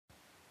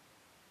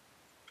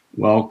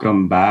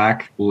Welcome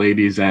back,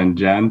 ladies and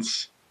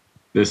gents.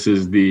 This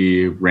is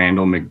the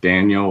Randall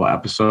McDaniel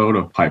episode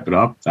of Pipe It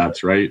Up.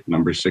 That's right,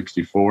 number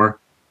 64.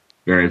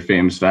 Very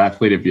famous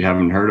athlete. If you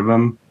haven't heard of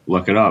him,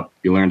 look it up.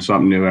 You learn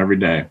something new every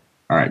day.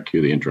 All right,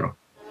 cue the intro.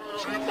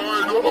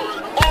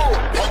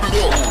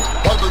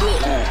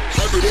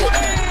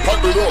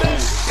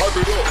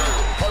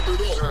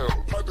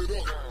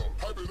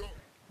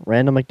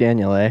 Randall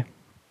McDaniel, eh?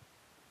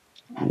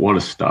 What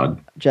a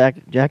stud.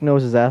 Jack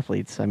knows his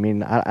athletes. I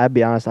mean, I'd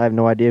be honest, I have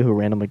no idea who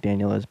Randall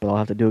McDaniel is, but I'll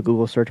have to do a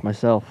Google search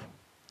myself.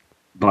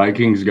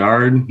 Vikings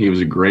guard. He was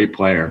a great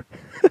player.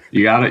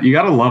 You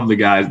gotta love the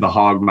guys, the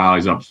hog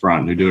mollies up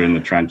front who do it in the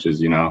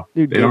trenches. You know,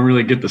 Dude, they don't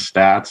really get the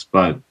stats,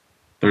 but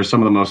they're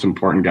some of the most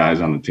important guys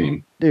on the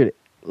team. Dude,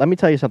 let me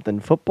tell you something.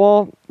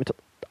 Football,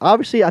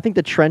 obviously, I think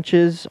the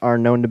trenches are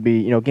known to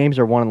be, games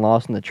are won and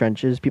lost in the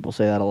trenches. People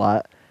say that a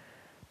lot.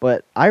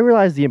 But I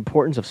realized the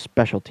importance of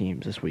special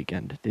teams this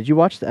weekend. Did you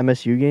watch the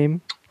MSU game?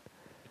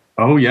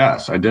 Oh,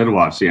 yes, I did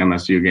watch the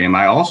MSU game.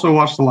 I also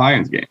watched the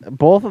Lions game.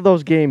 Both of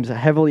those games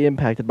heavily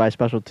impacted by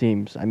special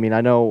teams. I mean, I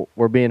know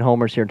we're being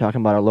homers here and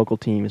talking about our local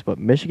teams, but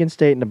Michigan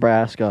State and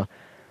Nebraska,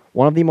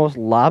 one of the most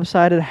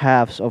lopsided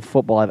halves of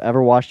football I've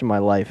ever watched in my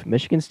life.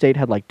 Michigan State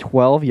had like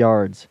 12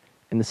 yards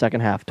in the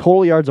second half,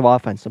 total yards of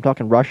offense. I'm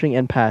talking rushing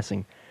and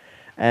passing.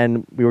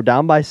 And we were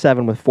down by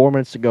 7 with 4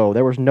 minutes to go.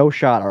 There was no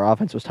shot our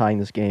offense was tying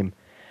this game.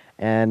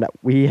 And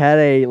we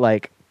had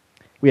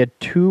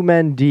two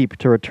men deep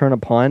to return a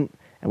punt,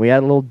 and we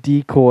had a little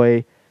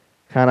decoy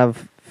kind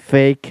of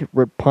fake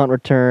punt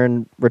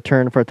return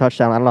for a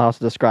touchdown. I don't know how else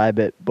to describe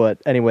it, but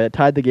anyway, it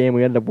tied the game.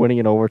 We ended up winning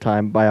in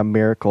overtime by a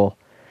miracle,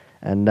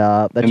 and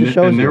just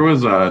shows. And there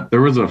was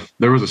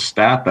a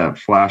stat that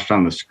flashed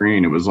on the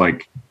screen. It was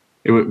like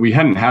we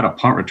hadn't had a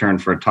punt return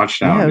for a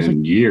touchdown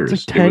in years. It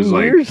was 10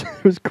 years.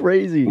 It was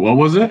crazy. What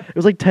was it? It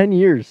was like 10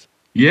 years.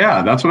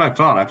 Yeah, that's what I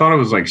thought. I thought it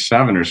was like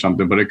 7 or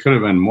something, but it could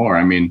have been more.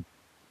 I mean,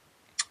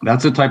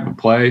 that's the type of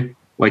play.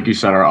 Like you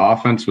said, our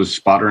offense was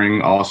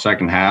sputtering all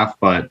second half,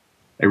 but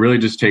it really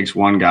just takes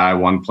one guy,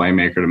 one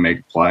playmaker to make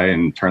a play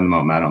and turn the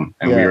momentum.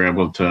 And we were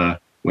able to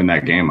win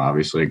that game,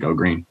 obviously. Go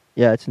green.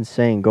 Yeah, it's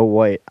insane. Go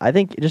white. I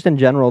think just in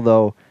general,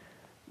 though,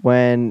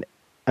 one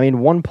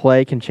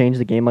play can change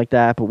the game like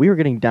that, but we were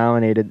getting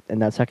dominated in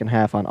that second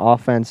half on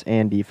offense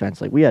and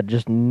defense. Like, we had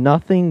just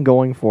nothing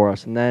going for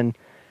us. And then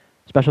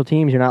special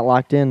teams, you're not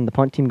locked in. The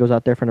punt team goes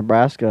out there for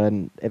Nebraska,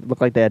 and it looked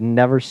like they had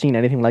never seen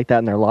anything like that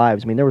in their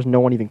lives. I mean, there was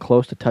no one even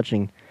close to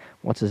touching,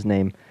 what's his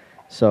name?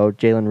 So,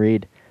 Jaden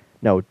Reed.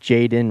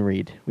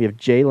 We have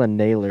Jalen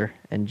Naylor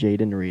and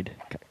Jaden Reed.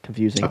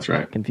 Confusing. That's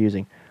right.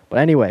 Confusing. But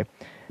anyway,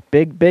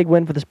 big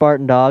win for the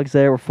Spartan Dogs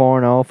there. We're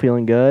 4-0,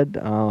 feeling good.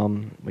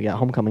 We got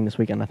homecoming this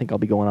weekend. I think I'll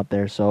be going up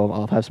there, so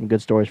I'll have some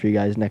good stories for you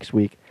guys next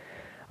week.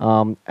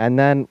 And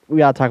then we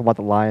got to talk about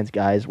the Lions,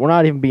 guys. We're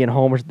not even being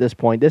homers at this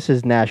point. This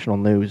is national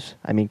news.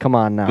 I mean, come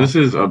on now. This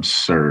is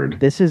absurd.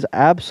 This is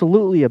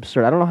absolutely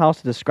absurd. I don't know how else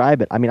to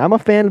describe it. I mean, I'm a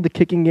fan of the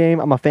kicking game.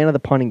 I'm a fan of the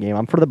punting game.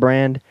 I'm for the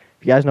brand.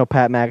 If you guys know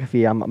Pat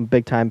McAfee, I'm a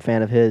big-time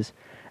fan of his.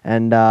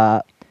 And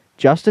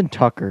Justin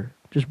Tucker,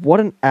 just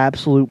what an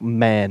absolute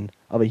man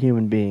of a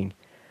human being.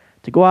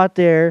 To go out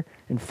there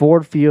in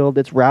Ford Field,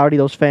 it's rowdy.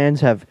 Those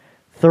fans have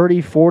 30,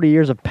 40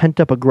 years of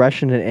pent-up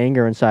aggression and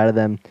anger inside of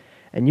them.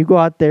 And you go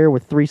out there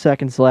with 3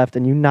 seconds left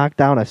and you knock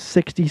down a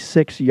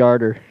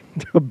 66-yarder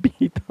to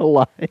beat the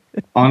Lions.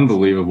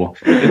 Unbelievable.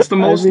 It's the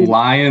most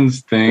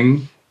Lions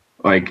thing.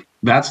 Like,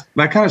 that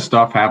kind of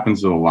stuff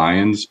happens to the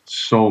Lions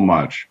so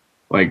much.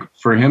 Like,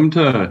 for him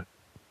to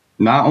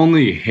not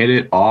only hit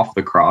it off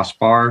the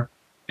crossbar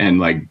and,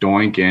 like,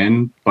 doink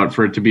in, but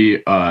for it to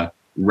be a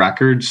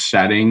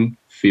record-setting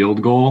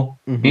field goal.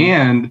 Mm-hmm.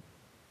 And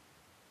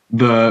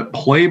the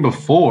play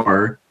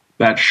before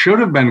that should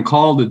have been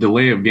called a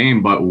delay of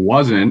game, but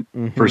wasn't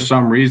for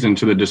some reason,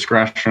 to the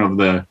discretion of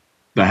the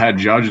head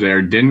judge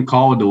there, didn't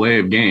call a delay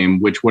of game,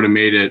 which would have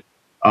made it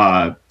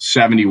a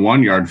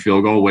 71-yard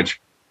field goal,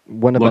 which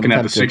looking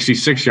at the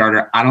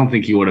 66-yarder, I don't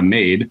think he would have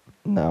made.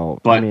 No.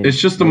 But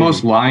it's just the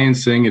most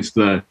Lions thing.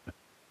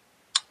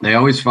 They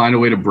always find a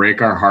way to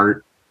break our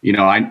heart. You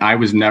know, I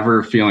was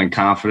never feeling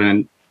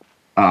confident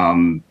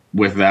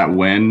with that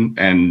win.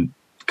 And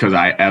because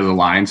as a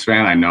Lions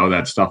fan, I know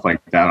that stuff like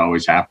that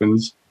always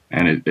happens.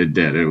 And it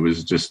did. It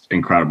was just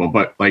incredible.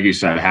 But like you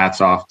said,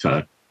 hats off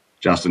to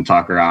Justin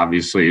Tucker.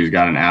 Obviously, he's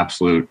got an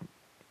absolute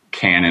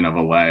cannon of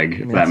a leg,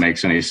 if that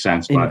makes any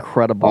sense.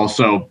 Incredible. But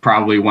also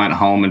probably went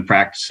home and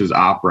practiced his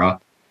opera.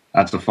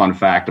 That's the fun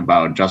fact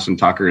about Justin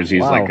Tucker is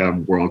he's like a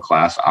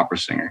world-class opera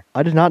singer.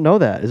 I did not know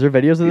that. Is there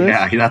videos of this?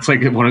 Yeah, that's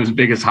like one of his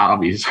biggest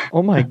hobbies.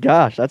 Oh, my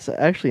gosh. That's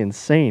actually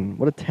insane.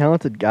 What a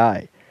talented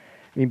guy.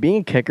 I mean,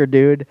 being a kicker,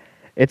 dude,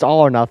 it's all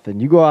or nothing.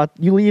 You go out,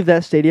 you leave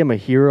that stadium a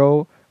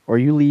hero, or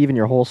you leave and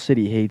your whole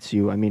city hates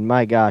you. I mean,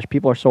 my gosh,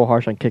 people are so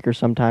harsh on kickers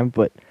sometimes,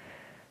 but, I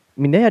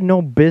mean, they had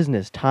no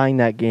business tying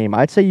that game.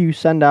 I'd say you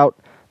send out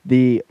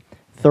the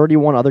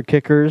 31 other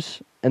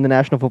kickers in the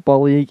National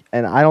Football League,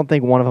 and I don't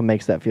think one of them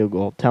makes that field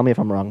goal. Tell me if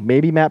I'm wrong.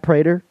 Maybe Matt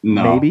Prater?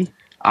 No. Maybe?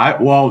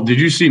 Did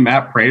you see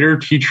Matt Prater?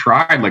 He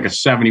tried like a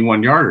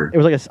 71-yarder. It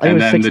was like I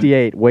think it was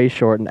 68, way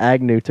short, and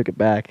Agnew took it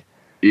back.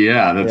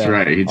 Yeah, that's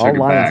right. He took all it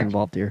Lions back.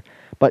 Involved here.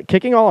 But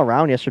kicking all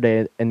around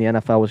yesterday in the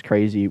NFL was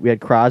crazy. We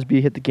had Crosby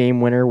hit the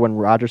game winner when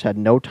Rodgers had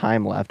no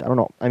time left. I don't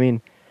know. I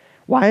mean,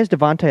 why is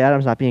Devontae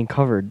Adams not being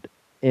covered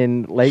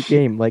in late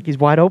game? Like, he's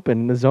wide open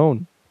in the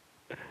zone.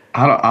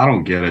 I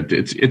don't get it.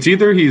 It's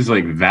either he's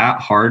like that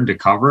hard to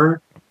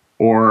cover,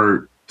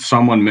 or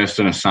someone missed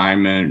an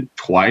assignment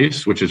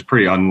twice, which is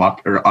pretty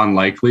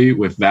unlikely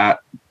with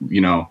that,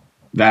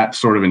 that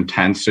sort of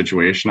intense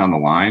situation on the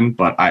line.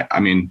 But I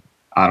mean,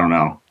 I don't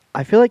know.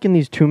 I feel like in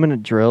these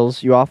 2-minute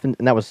drills, you often,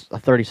 and that was a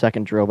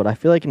 30-second drill, but I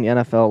feel like in the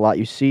NFL a lot,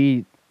 you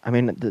see, I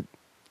mean,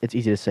 it's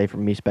easy to say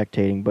from me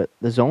spectating, but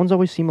the zones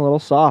always seem a little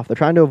soft. They're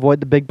trying to avoid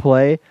the big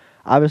play,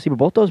 obviously, but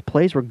both those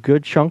plays were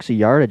good chunks of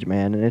yardage,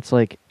 man, and it's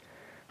like,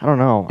 I don't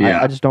know.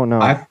 Yeah. I just don't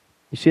know.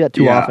 You see that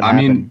too often happen.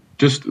 I mean,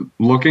 just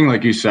looking,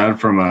 like you said,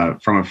 from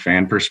a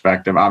fan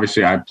perspective,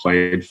 obviously I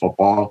played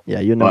football.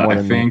 Yeah, you know but more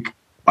than me.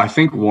 I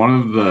think one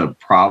of the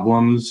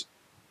problems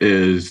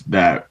is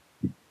that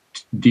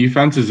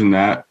defenses in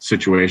that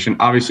situation,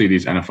 obviously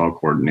these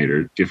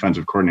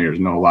defensive coordinators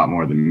know a lot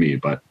more than me,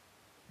 but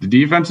the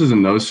defenses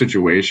in those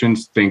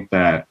situations think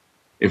that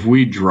if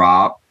we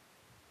drop,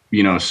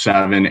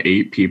 7,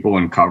 8 people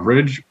in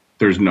coverage,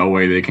 there's no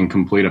way they can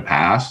complete a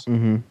pass.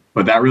 Mm-hmm.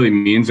 But that really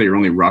means that you're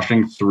only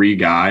rushing 3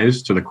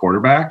 guys to the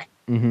quarterback.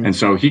 Mm-hmm. And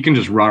so he can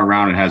just run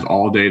around and has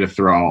all day to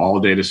throw, all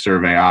day to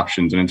survey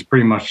options. And it's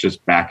pretty much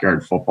just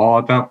backyard football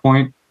at that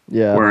point.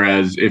 Yeah.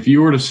 Whereas if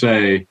you were to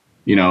say,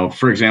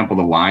 for example,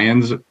 the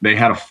Lions, they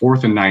had a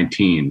 4th and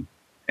 19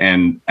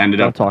 and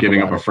ended up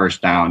giving up a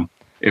first down.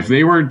 If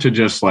they were to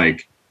just play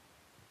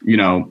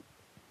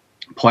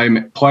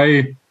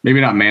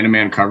maybe not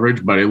man-to-man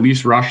coverage, but at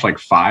least rush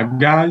 5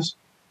 guys,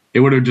 it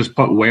would have just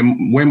put way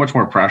much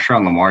more pressure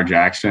on Lamar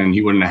Jackson.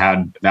 He wouldn't have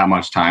had that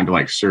much time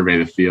to survey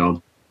the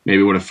field.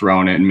 Maybe would have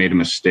thrown it and made a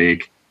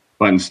mistake.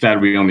 But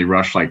instead, we only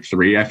rushed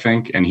 3, I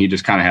think, and he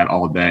just kind of had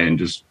all day and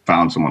just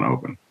found someone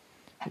open.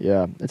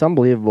 Yeah, it's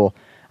unbelievable.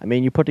 I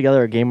mean, you put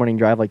together a game-winning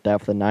drive like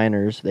that for the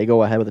Niners. They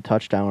go ahead with a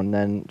touchdown, and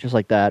then just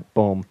like that,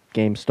 boom,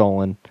 game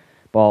stolen,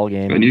 ball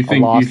game. And you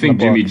think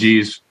Jimmy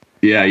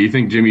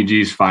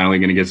G's finally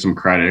going to get some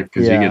credit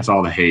because he gets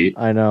all the hate.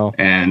 I know.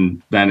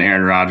 And then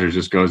Aaron Rodgers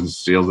just goes and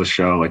steals the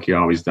show like he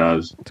always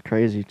does. It's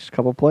crazy. Just a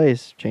couple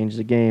plays changes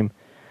the game.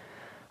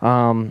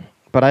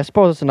 But I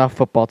suppose it's enough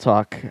football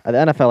talk. The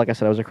NFL, like I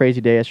said, it was a crazy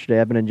day yesterday.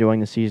 I've been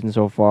enjoying the season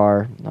so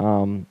far.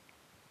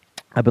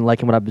 I've been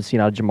liking what I've been seeing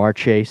out of Jamar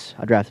Chase.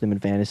 I drafted him in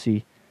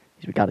fantasy.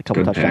 He's got a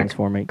couple touchdowns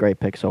for me. Great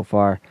pick so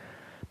far.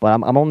 But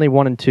I'm only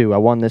 1-2. I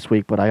won this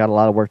week, but I got a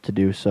lot of work to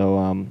do.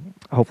 So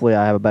hopefully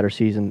I have a better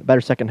season,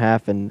 better second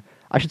half. And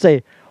I should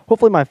say,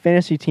 hopefully my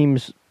fantasy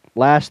team's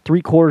last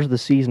 3 quarters of the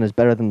season is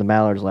better than the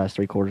Mallards' last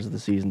 3 quarters of the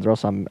season. Or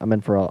else I'm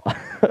in for a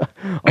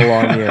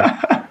long year.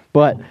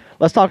 But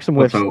let's talk some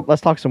whiffs.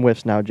 Let's talk some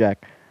whiffs now,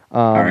 Jack.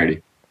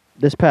 Alrighty.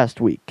 This past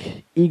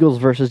week, Eagles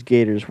versus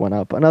Gators went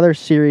up. Another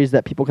series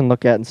that people can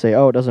look at and say,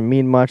 oh, it doesn't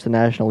mean much. The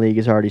National League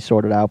is already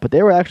sorted out. But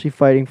they were actually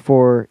fighting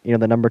for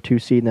the number 2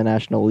 seed in the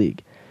National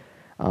League.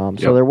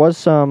 So there was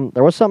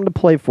something to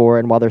play for.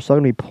 And while they're still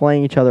going to be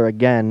playing each other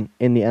again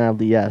in the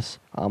NLDS,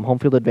 home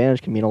field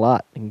advantage can mean a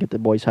lot. It can get the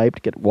boys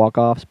hyped, get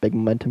walk-offs, big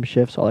momentum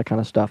shifts, all that kind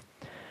of stuff.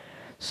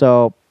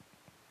 So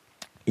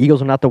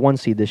Eagles are not the 1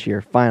 seed this year,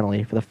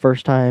 finally, for the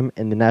first time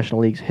in the National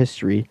League's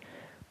history.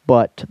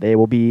 But they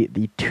will be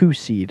the 2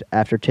 seed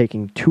after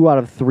taking 2 out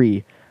of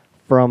 3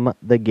 from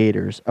the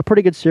Gators. A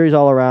pretty good series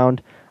all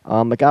around.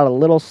 It got a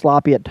little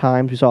sloppy at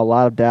times. We saw a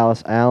lot of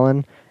Dallas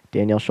Allen.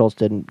 Daniel Schultz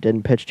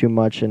didn't pitch too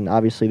much, and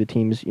obviously the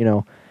teams,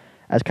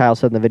 as Kyle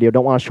said in the video,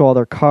 don't want to show all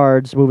their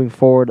cards moving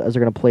forward as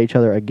they're going to play each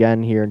other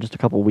again here in just a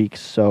couple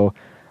weeks. So,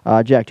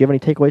 Jack, do you have any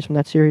takeaways from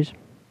that series?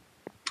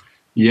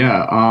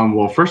 Yeah.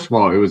 Well, first of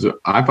all,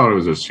 I thought it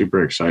was a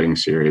super exciting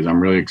series.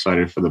 I'm really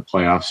excited for the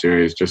playoff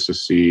series just to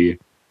see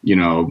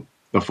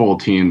the full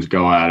teams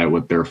go at it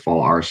with their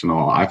full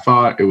arsenal. I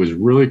thought it was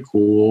really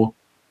cool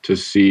to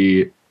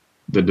see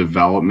the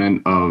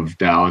development of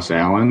Dallas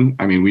Allen.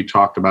 I mean, we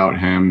talked about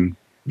him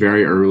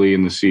very early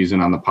in the season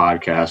on the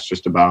podcast,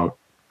 just about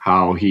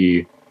how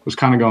he was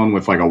kind of going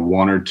with a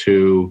 1 or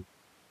 2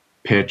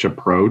 pitch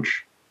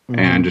approach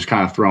and just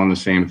kind of throwing the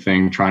same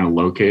thing, trying to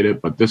locate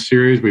it. But this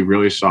series, we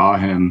really saw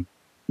him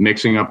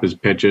mixing up his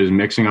pitches,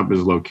 mixing up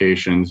his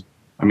locations.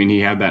 I mean, he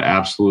had that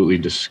absolutely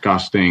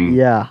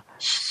disgusting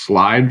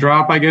slide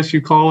drop, I guess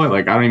you call it.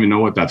 I don't even know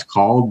what that's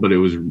called, but it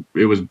was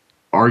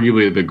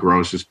arguably the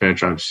grossest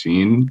pitch I've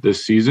seen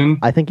this season.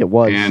 I think it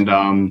was.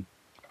 And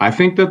I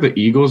think that the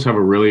Eagles have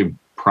a really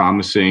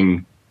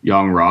promising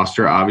young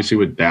roster, obviously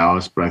with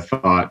Dallas, but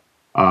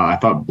I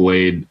thought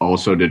Blade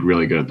also did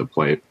really good at the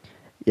plate.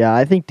 Yeah,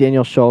 I think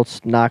Daniel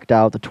Schultz knocked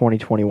out the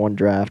 2021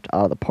 draft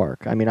out of the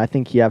park. I mean, I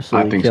think he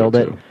absolutely killed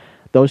it.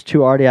 Those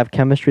two already have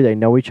chemistry. They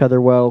know each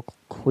other well.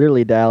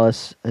 Clearly,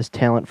 Dallas, his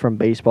talent from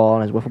baseball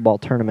and his wiffle ball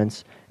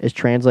tournaments is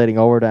translating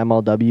over to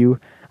MLW.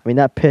 I mean,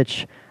 that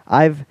pitch,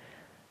 I've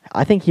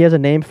I think he has a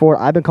name for it.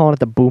 I've been calling it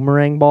the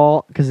boomerang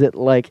ball because it's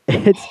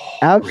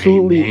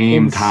absolutely Great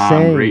name, insane.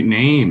 Tom. Great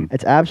name.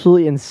 It's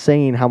absolutely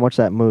insane how much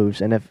that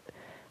moves. And if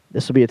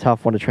this will be a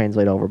tough one to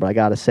translate over, but I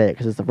gotta say it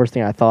because it's the first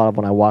thing I thought of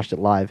when I watched it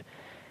live.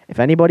 If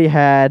anybody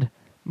had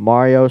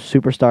Mario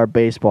Superstar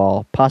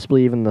Baseball,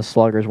 possibly even the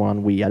Sluggers one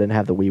on Wii, I didn't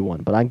have the Wii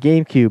one, but on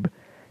GameCube,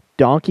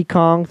 Donkey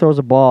Kong throws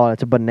a ball. And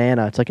it's a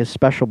banana. It's like a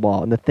special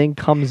ball, and the thing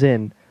comes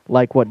in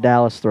like what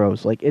Dallas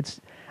throws.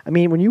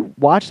 When you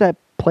watch that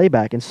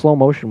playback in slow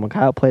motion when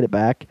Kyle played it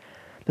back,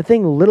 the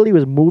thing literally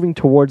was moving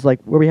towards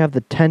like where we have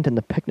the tent and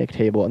the picnic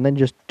table, and then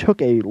just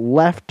took a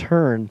left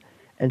turn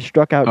and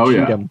struck out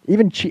Cheatham. Yeah.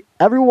 Even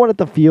everyone at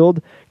the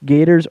field,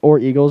 Gators or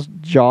Eagles,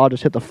 jaw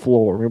just hit the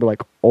floor. We were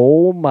like,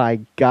 "Oh my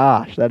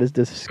gosh, that is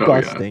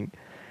disgusting." Oh,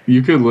 yeah.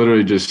 You could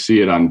literally just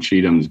see it on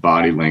Cheatham's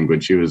body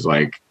language. He was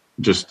like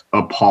just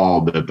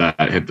appalled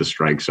that hit the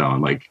strike zone.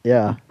 Like,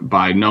 yeah,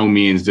 by no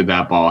means did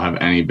that ball have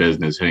any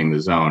business hitting the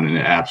zone, and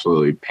it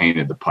absolutely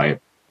painted the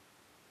pipe.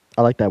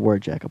 I like that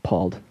word, Jack.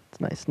 Appalled.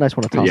 It's nice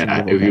one to toss.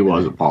 Yeah, he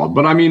was appalled.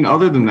 But I mean,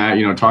 other than that,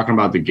 talking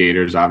about the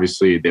Gators,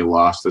 obviously they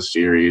lost the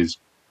series.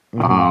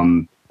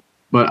 Mm-hmm.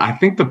 But I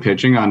think the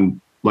pitching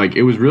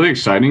it was really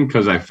exciting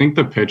because I think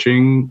the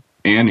pitching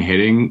and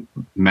hitting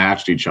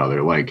matched each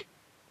other. Like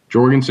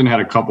Jorgensen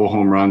had a couple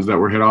home runs that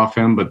were hit off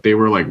him, but they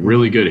were like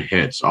really good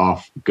hits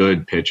off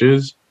good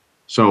pitches.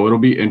 So it'll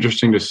be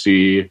interesting to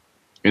see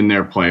in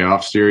their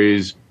playoff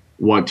series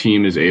what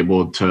team is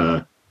able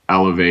to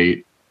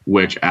elevate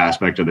which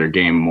aspect of their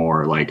game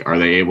more. Like, are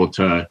they able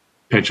to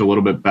pitch a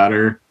little bit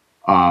better?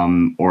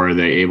 Or are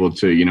they able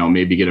to,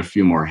 maybe get a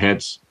few more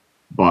hits?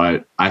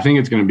 But I think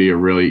it's going to be a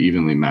really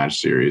evenly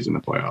matched series in the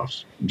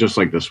playoffs, just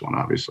like this one,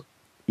 obviously.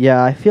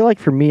 Yeah, I feel like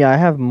for me, I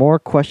have more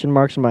question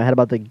marks in my head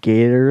about the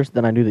Gators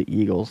than I do the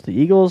Eagles. The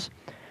Eagles,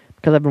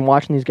 because I've been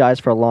watching these guys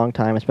for a long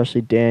time,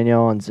 especially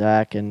Daniel and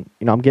Zach, and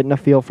I'm getting a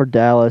feel for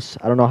Dallas.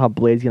 I don't know how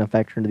Blade's going to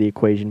factor into the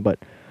equation, but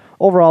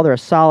overall, they're a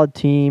solid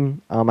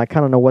team. I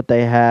kind of know what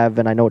they have,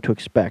 and I know what to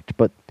expect.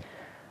 But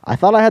I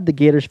thought I had the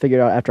Gators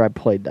figured out after I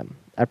played them.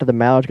 After the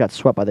Mallards got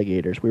swept by the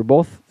Gators, we were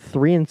both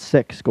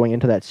 3-6 going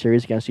into that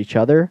series against each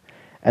other,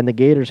 and the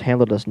Gators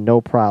handled us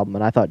no problem.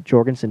 And I thought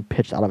Jorgensen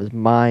pitched out of his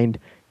mind.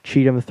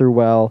 Cheatham threw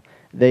well.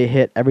 They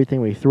hit everything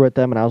we threw at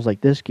them, and I was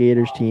like, this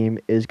Gators team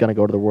is going to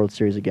go to the World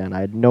Series again. I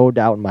had no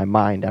doubt in my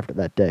mind after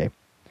that day.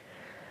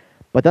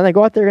 But then they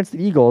go out there against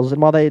the Eagles,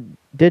 and while they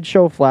did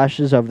show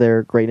flashes of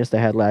their greatness they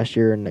had last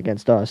year and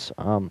against us,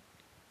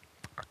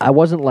 I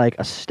wasn't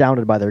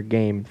astounded by their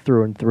game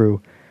through and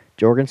through.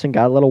 Jorgensen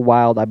got a little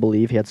wild, I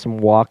believe. He had some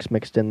walks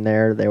mixed in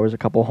there. There was a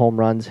couple home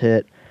runs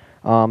hit.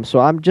 So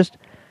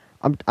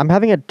I'm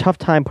having a tough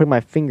time putting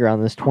my finger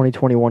on this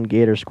 2021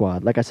 Gator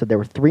squad. Like I said, they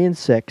were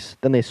 3-6.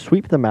 Then they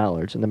sweep the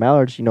Mallards, and the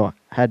Mallards,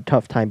 had a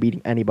tough time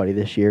beating anybody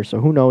this year.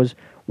 So who knows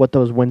what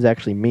those wins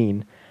actually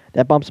mean?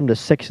 That bumps them to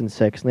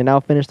 6-6, and they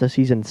now finish the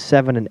season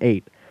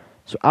 7-8.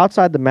 So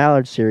outside the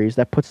Mallard series,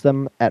 that puts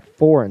them at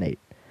 4-8.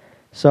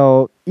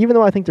 So even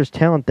though I think there's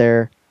talent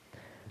there,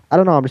 I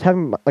don't know. I'm just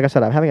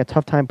having a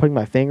tough time putting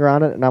my finger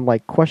on it, and I'm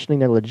questioning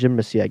their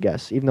legitimacy, I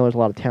guess, even though there's a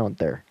lot of talent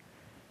there.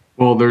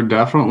 Well, they're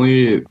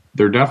definitely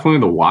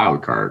the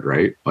wild card,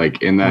 right?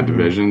 Like in that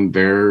division,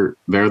 they're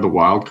the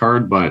wild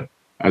card. But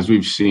as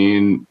we've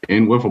seen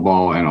in wiffle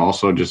ball and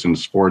also just in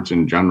sports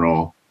in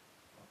general,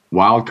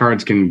 wild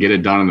cards can get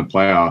it done in the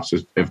playoffs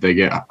if they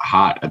get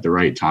hot at the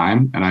right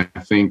time. And I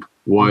think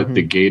what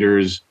the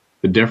Gators,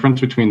 the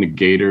difference between the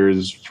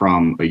Gators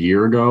from a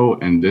year ago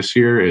and this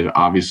year is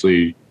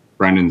obviously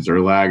Brendan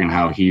Zerlag and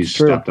how he's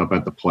stepped up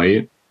at the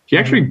plate. He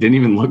actually didn't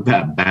even look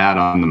that bad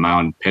on the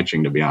mound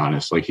pitching, to be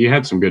honest. Like, he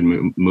had some good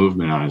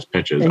movement on his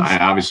pitches. I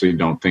obviously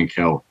don't think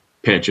he'll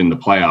pitch in the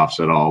playoffs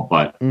at all,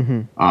 but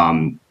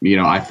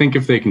I think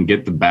if they can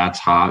get the bats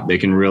hot, they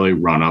can really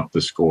run up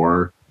the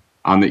score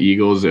on the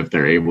Eagles if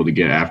they're able to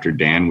get after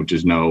Dan, which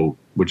is no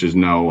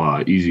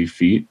easy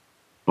feat.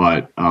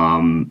 But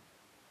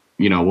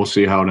we'll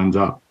see how it ends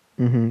up.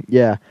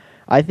 Yeah,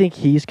 I think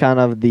he's kind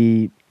of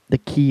the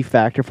key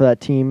factor for that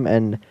team,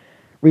 and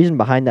reason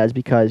behind that is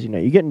because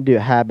you get into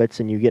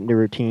habits and you get into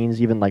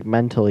routines, even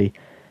mentally.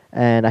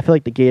 And I feel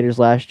like the Gators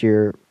last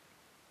year,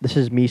 this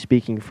is me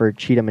speaking for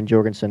Cheatham and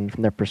Jorgensen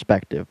from their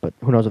perspective, but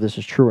who knows if this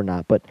is true or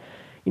not. But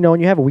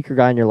when you have a weaker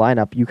guy in your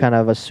lineup, you kind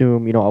of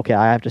assume okay,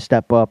 I have to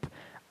step up.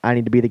 I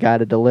need to be the guy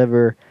to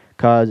deliver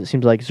because it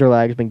seems like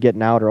Zerlag's been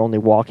getting out or only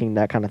walking,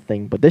 that kind of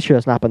thing. But this year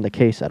that's not been the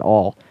case at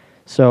all.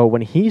 So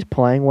when he's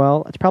playing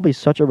well, it's probably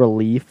such a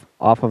relief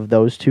off of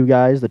those two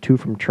guys, the two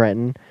from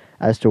Trenton,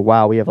 as to,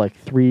 wow, we have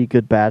 3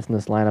 good bats in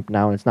this lineup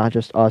now, and it's not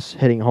just us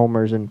hitting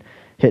homers and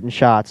hitting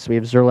shots. We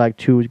have Zerlag,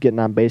 too, who's getting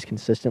on base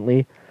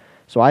consistently.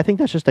 So I think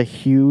that's just a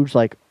huge,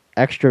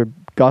 extra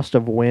gust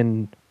of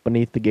wind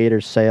beneath the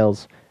Gators'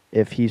 sails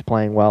if he's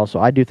playing well. So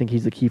I do think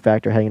he's the key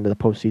factor heading into the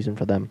postseason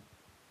for them.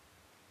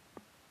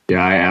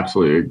 Yeah, I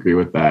absolutely agree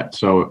with that.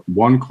 So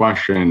one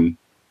question,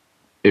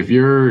 if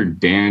you're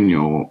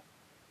Daniel,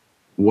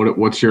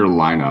 what's your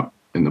lineup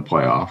in the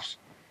playoffs?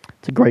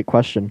 It's a great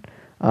question.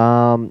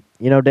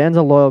 Dan's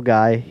a loyal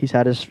guy. He's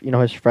had his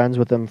friends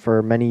with him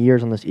for many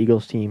years on this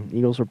Eagles team. The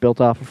Eagles were built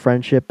off of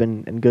friendship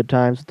and good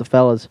times with the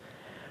fellas.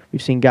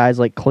 We've seen guys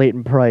like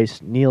Clayton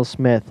Price, Neil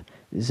Smith,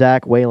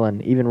 Zach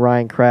Whalen, even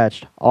Ryan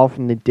Kratch, all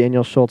from the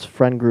Daniel Schultz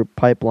friend group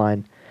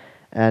pipeline.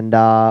 And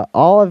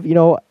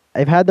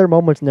they've had their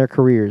moments in their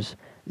careers.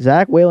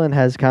 Zach Whalen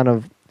has kind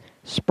of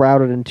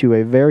sprouted into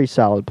a very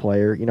solid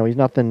player. He's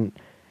nothing.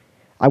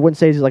 I wouldn't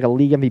say he's like a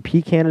league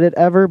MVP candidate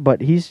ever,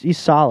 but he's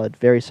solid,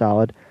 very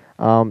solid.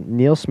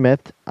 Neil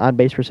Smith on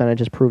base percentage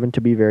has proven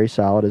to be very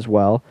solid as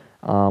well.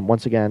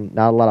 Once again,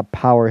 not a lot of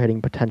power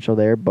hitting potential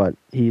there, but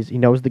he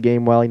knows the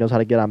game well. He knows how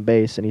to get on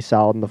base, and he's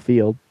solid in the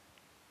field.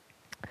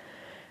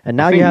 And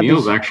now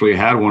Neil's actually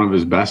had one of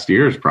his best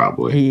years,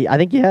 probably. I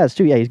think he has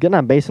too. Yeah, he's getting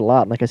on base a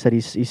lot. And like I said,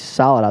 he's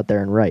solid out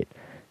there and right.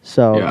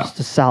 So just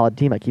a solid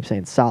team. I keep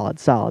saying solid.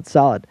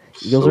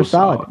 Eagles are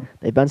solid.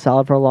 They've been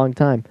solid for a long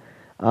time.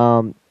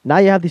 Now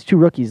you have these two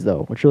rookies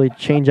though, which really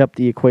change up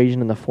the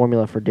equation and the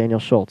formula for Daniel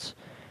Schultz.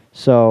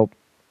 So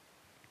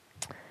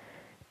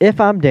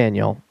if I'm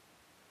Daniel,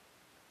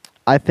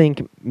 I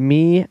think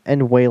me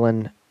and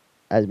Whalen,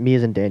 as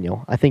in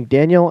Daniel, I think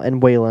Daniel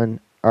and Whalen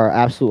are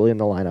absolutely in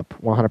the lineup,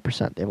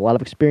 100%. They have a lot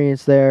of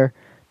experience there,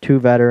 two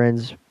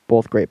veterans,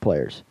 both great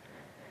players.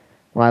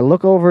 When I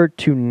look over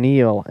to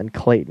Neil and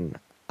Clayton,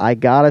 I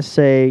gotta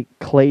say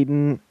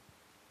Clayton,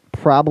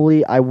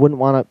 probably I wouldn't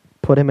want to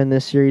put him in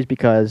this series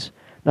because,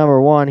 number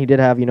one, he did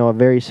have a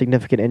very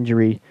significant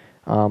injury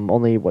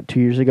only, 2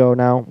 years ago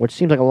now, which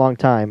seems like a long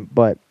time,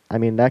 but, I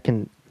mean,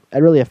 it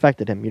really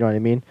affected him, you know what I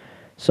mean?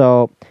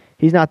 So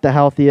he's not the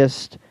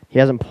healthiest. He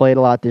hasn't played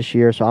a lot this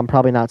year, so I'm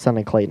probably not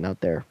sending Clayton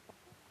out there.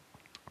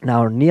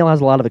 Now, Neil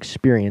has a lot of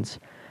experience.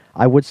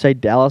 I would say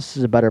Dallas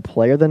is a better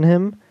player than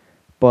him,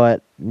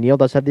 but Neil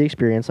does have the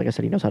experience. Like I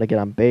said, he knows how to get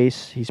on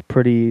base. He's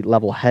pretty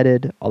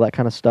level-headed, all that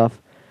kind of stuff.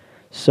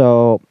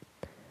 So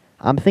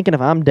I'm thinking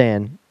if I'm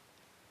Dan,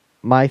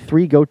 my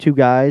three go-to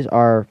guys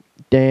are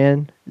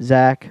Dan,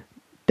 Zach,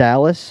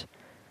 Dallas.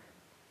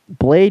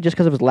 Blade, just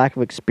because of his lack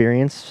of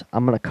experience,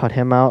 I'm going to cut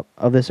him out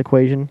of this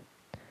equation.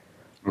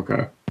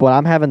 Okay. But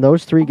I'm having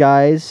those three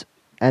guys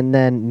and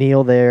then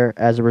Neil there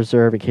as a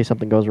reserve in case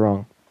something goes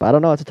wrong. But I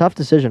don't know. It's a tough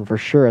decision for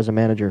sure as a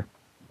manager.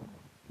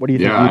 What do you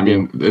think?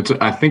 Yeah,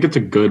 I think it's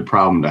a good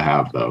problem to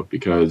have, though,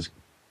 because,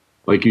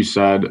 like you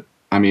said,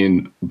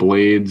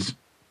 Blade's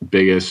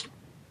biggest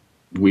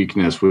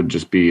weakness would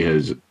just be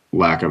his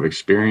lack of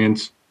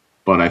experience.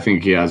 But I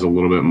think he has a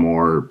little bit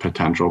more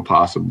potential,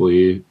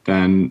 possibly,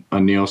 than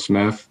a Neil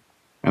Smith.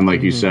 And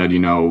like you said,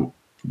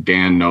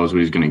 Dan knows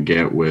what he's going to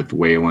get with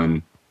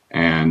Whalen.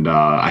 And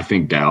I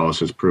think Dallas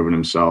has proven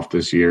himself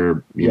this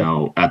year,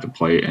 at the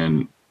plate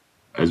and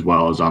as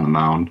well as on the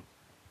mound.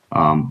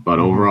 But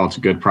overall, it's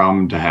a good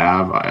problem to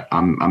have.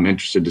 I'm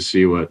interested to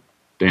see what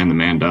Dan the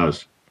man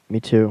does. Me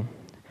too.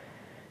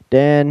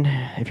 Dan,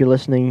 if you're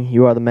listening,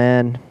 you are the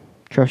man.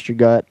 Trust your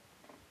gut.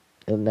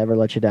 It'll never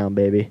let you down,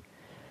 baby.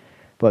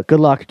 But good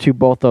luck to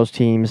both those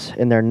teams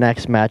in their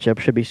next matchup.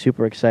 Should be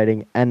super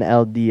exciting.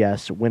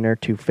 NLDS winner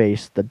to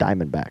face the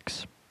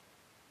Diamondbacks.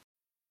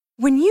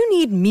 When you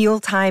need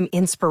mealtime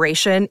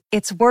inspiration,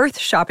 it's worth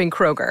shopping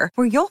Kroger,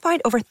 where you'll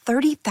find over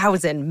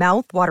 30,000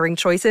 mouth-watering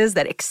choices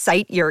that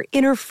excite your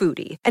inner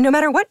foodie. And no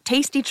matter what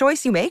tasty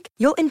choice you make,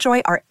 you'll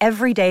enjoy our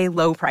everyday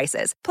low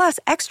prices, plus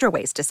extra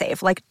ways to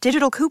save, like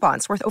digital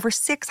coupons worth over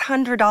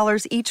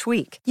 $600 each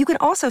week. You can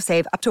also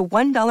save up to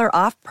 $1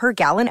 off per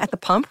gallon at the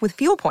pump with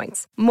fuel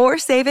points. More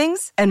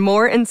savings and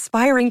more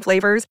inspiring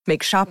flavors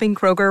make shopping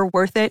Kroger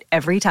worth it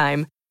every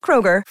time.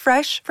 Kroger,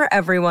 fresh for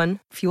everyone.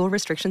 Fuel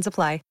restrictions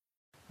apply.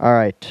 All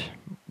right.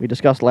 We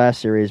discussed last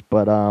series,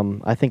 but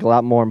I think a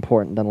lot more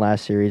important than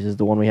last series is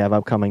the one we have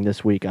upcoming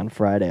this week on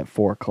Friday at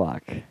 4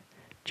 o'clock.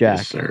 Jack,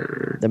 yes,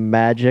 sir. The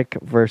Magic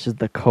versus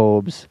the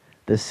Cobes.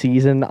 The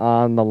season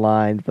on the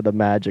line for the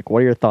Magic.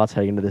 What are your thoughts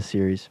heading into this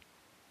series?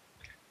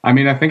 I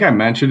think I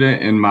mentioned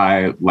it in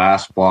my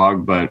last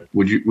blog, but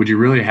would you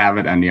really have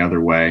it any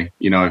other way?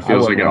 It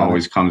feels like it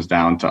always comes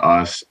down to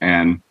us,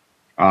 and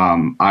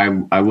I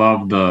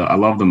love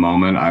the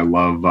moment. I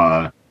love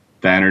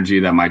the energy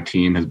that my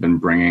team has been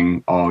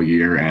bringing all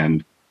year,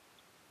 and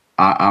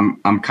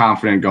I'm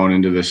confident going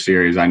into this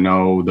series. I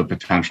know the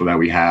potential that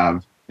we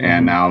have,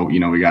 and now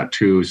we got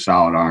two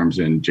solid arms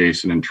in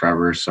Jason and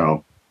Trevor.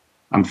 So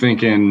I'm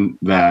thinking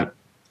that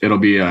it'll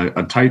be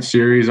a tight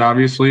series,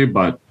 obviously,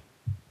 but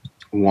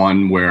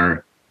one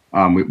where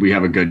we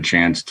have a good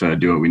chance to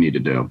do what we need to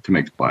do to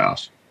make the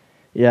playoffs.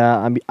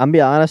 Yeah, I'm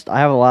be honest. I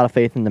have a lot of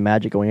faith in the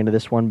Magic going into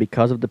this one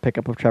because of the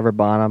pickup of Trevor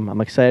Bonham.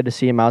 I'm excited to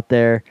see him out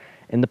there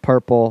in the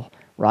purple,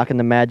 rocking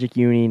the Magic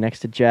uni next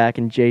to Jack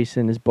and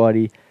Jason, his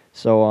buddy.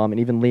 So, and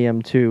even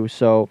Liam too.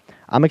 So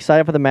I'm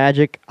excited for the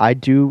Magic.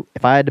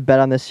 If I had to bet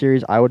on this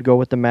series, I would go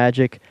with the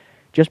Magic,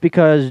 just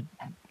because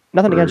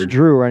nothing against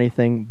Drew or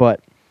anything,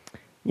 but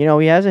he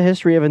has a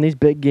history of in these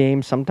big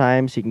games.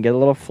 Sometimes he can get a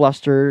little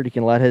flustered. He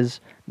can let his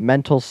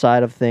mental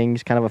side of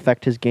things kind of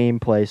affect his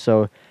gameplay.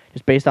 So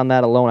just based on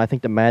that alone, I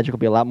think the Magic will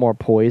be a lot more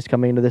poised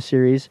coming into this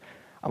series.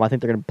 I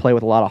think they're going to play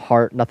with a lot of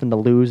heart, nothing to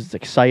lose. It's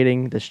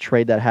exciting, this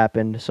trade that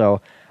happened.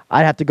 So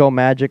I'd have to go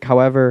Magic.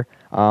 However,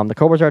 the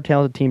Cobras are a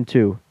talented team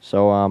too,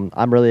 so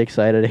I'm really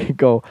excited. It could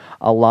go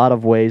a lot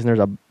of ways, and there's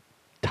a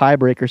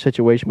tiebreaker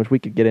situation which we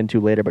could get into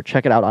later. But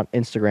check it out on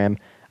Instagram.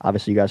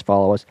 Obviously, you guys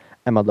follow us,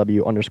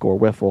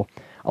 MLW_Wiffle.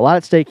 A lot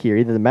at stake here.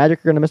 Either the Magic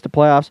are going to miss the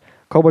playoffs,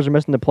 Cobras are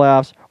missing the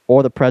playoffs,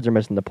 or the Preds are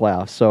missing the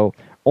playoffs. So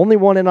only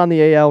one in on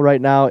the AL right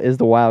now is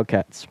the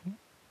Wildcats.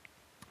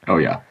 Oh,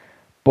 yeah.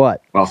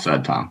 But well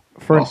said, Tom.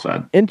 Well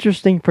said.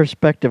 Interesting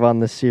perspective on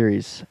this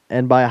series,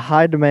 and by a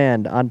high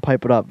demand on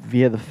Pipe It Up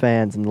via the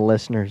fans and the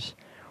listeners,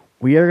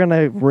 we are going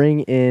to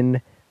ring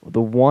in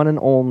the one and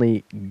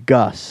only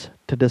Gus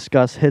to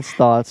discuss his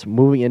thoughts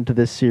moving into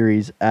this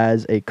series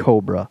as a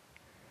Cobra.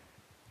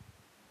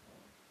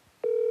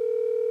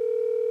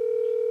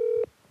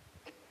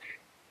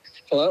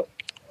 Hello?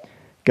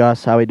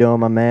 Gus, how we doing,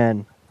 my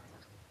man?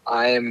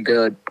 I am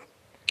good.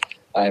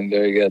 I am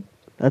very good.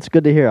 That's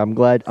good to hear. I'm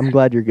glad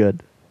you're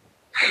good.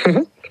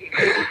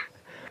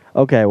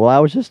 Okay, well, I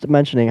was just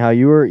mentioning how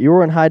you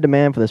were in high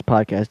demand for this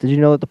podcast. Did you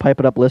know that the Pipe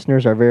It Up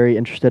listeners are very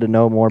interested to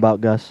know more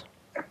about Gus?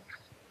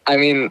 I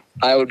mean,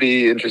 I would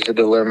be interested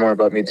to learn more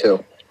about me,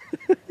 too.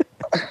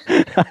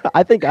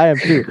 I think I am,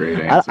 too. Great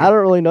answer. I don't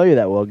really know you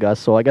that well, Gus,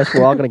 so I guess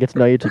we're all going to get to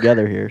know you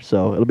together here,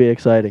 so it'll be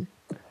exciting.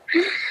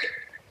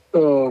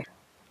 Oh.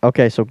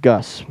 Okay, so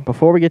Gus,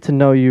 before we get to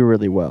know you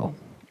really well,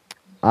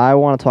 I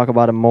want to talk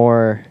about a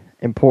more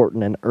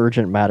important and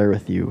urgent matter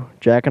with you.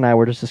 Jack and I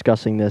were just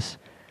discussing this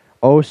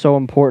so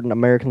important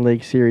American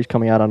League series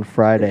coming out on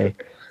Friday.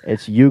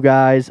 It's you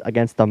guys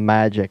against the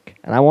Magic.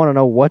 And I want to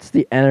know, what's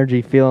the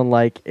energy feeling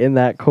like in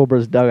that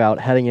Cobras dugout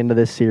heading into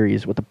this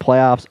series with the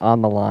playoffs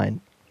on the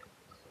line?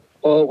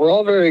 Well, we're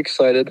all very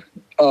excited.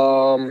 We're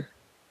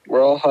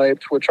all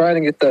hyped. We're trying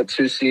to get that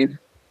 2 seed,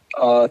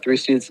 3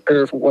 seeds,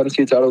 or 1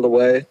 seeds out of the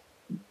way.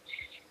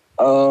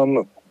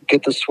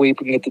 Get the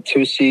sweep and get the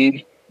 2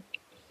 seed.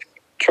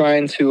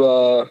 Trying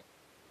to,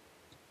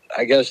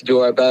 I guess, do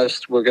our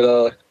best. We're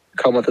going to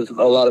come with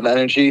a lot of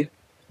energy.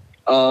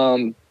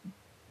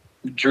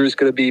 Drew's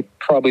going to be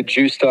probably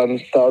juiced on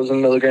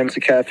 1,000 milligrams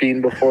of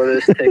caffeine before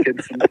this, taking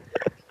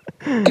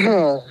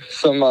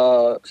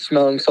some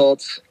smelling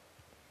salts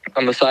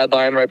on the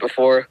sideline right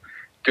before,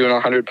 doing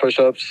 100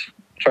 push-ups,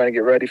 trying to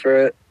get ready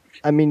for it.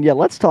 I mean, yeah,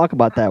 let's talk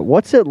about that.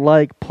 What's it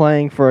like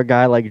playing for a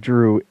guy like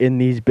Drew in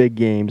these big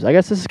games? I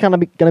guess this is kind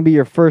of going to be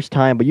your first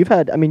time, but you've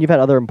had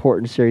other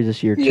important series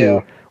this year too.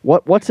 Yeah.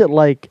 What's it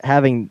like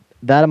having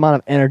that amount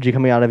of energy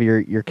coming out of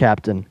your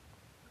captain?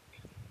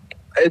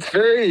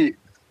 It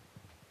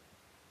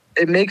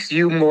makes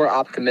you more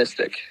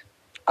optimistic.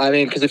 I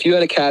mean, because if you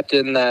had a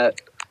captain that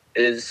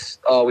is,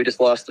 we just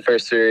lost the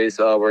first series,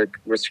 we're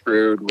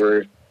screwed,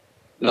 we're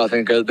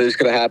nothing good is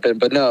going to happen.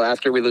 But no,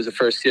 after we lose the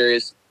first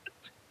series,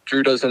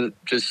 Drew doesn't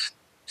just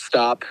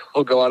stop.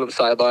 He'll go out of the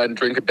sideline,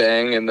 drink a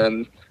bang, and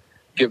then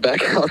get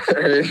back out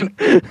there and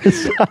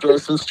throw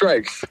some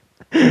strikes.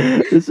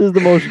 This is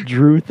the most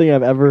Drew thing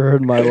I've ever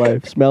heard in my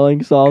life.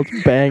 Smelling salts,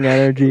 bang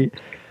energy.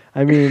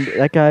 I mean,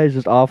 that guy is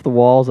just off the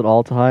walls at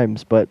all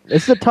times. But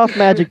this is a tough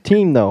Magic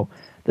team, though.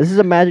 This is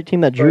a Magic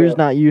team that Drew's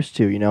not used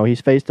to. You know,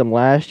 he's faced them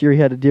last year. He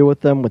had to deal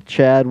with them with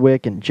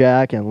Chadwick and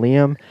Jack and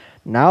Liam.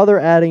 Now they're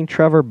adding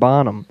Trevor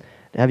Bonham.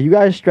 Have you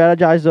guys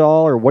strategized at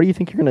all, or what do you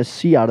think you're going to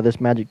see out of this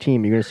Magic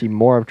team? You're going to see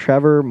more of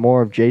Trevor,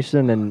 more of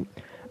Jason,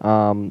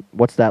 and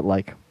what's that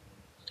like?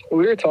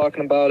 We were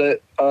talking about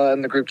it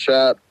in the group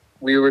chat.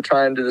 We were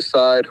trying to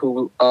decide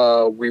who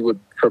we would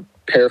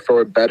prepare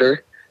for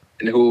better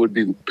and who would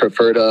be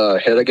preferred to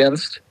hit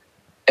against.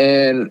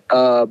 And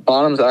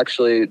Bonham's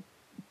actually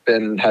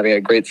been having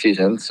a great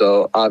season,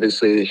 so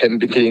obviously him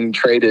getting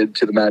traded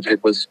to the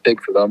Magic was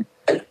big for them.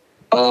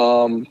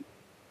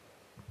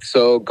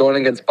 So going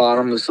against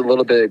Bonham was a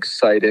little bit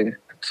exciting,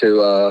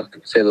 to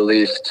say the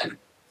least.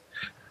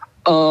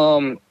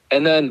 And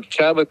then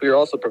Chadwick we were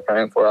also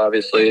preparing for,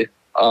 obviously.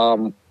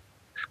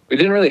 We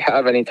didn't really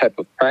have any type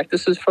of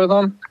practices for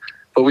them,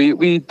 but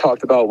we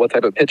talked about what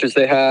type of pitches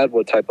they had,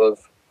 what type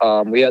of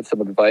we had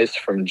some advice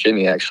from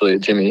Jimmy, actually.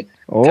 Jimmy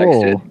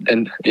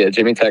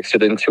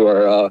texted into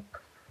our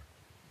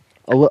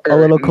a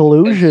little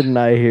collusion,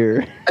 I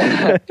hear.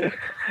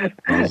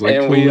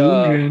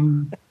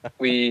 And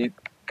we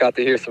got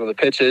to hear some of the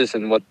pitches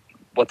and what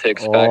to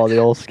expect. Oh, the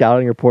old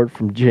scouting report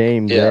from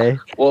James, eh?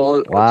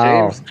 Well,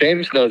 wow.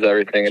 James knows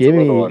everything. It's Jimmy,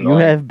 a little annoying.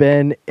 you have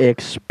been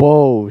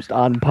exposed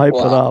on Pipe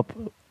It Up.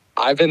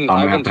 I've been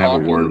have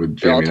talking. a word with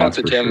Jimmy, I'll talk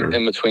to Jim sure.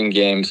 in between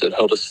games, and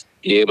he'll just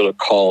be able to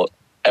call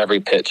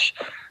every pitch,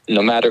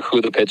 no matter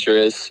who the pitcher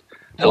is.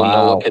 He'll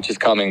know what pitch is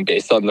coming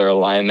based on their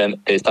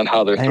alignment, based on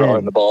how they're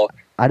throwing the ball.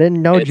 I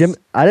didn't know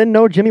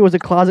Jimmy was a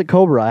closet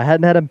Cobra. I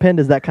hadn't had him pinned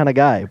as that kind of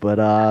guy. But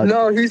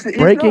no, he's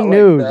breaking not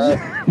news. Like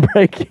that.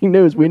 Breaking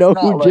news. We know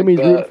who like Jimmy's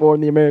that. rooting for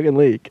in the American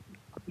League.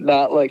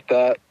 Not like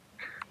that.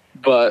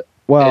 But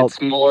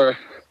it's more.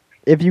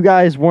 If you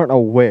guys weren't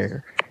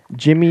aware,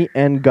 Jimmy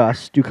and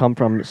Gus do come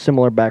from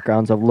similar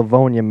backgrounds of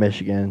Livonia,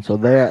 Michigan. So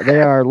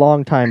they are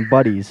longtime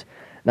buddies.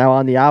 Now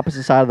on the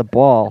opposite side of the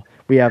ball,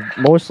 we have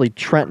mostly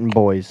Trenton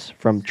boys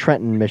from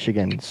Trenton,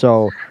 Michigan.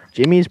 So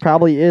Jimmy's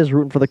probably is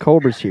rooting for the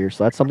Cobras here.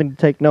 So that's something to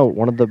take note.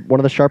 One of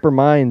the sharper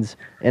minds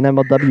in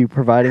MLW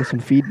providing some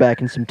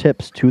feedback and some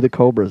tips to the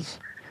Cobras.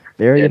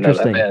 Very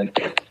interesting. No, that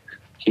man,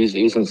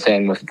 he's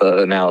insane with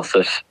the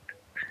analysis.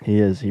 He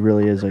is. He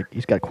really is.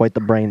 He's got quite the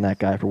brain, that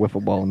guy, for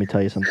wiffle ball. Let me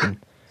tell you something.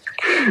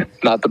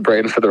 Not the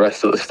brain for the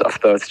rest of the stuff,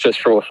 though. It's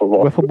just for wiffle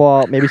ball. Wiffle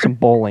ball, maybe some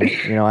bowling.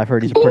 I've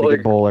heard he's a pretty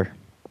good bowler.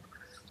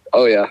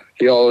 Oh, yeah.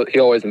 He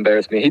always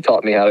embarrassed me. He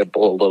taught me how to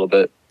bowl a little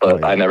bit,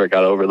 but I never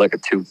got over like a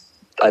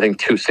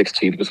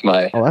 216 was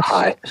my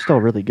high.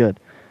 Still really good.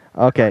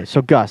 Okay,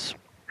 so Gus,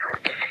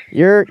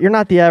 you're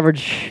not the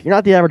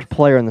average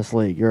player in this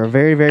league. You're a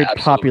very, very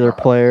popular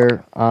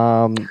player.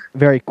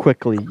 Very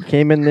quickly. You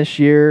came in this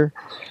year,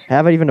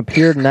 haven't even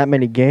appeared in that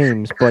many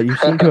games, but you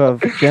seem to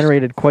have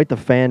generated quite the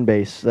fan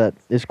base that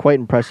is quite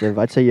impressive.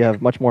 I'd say you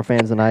have much more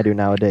fans than I do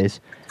nowadays.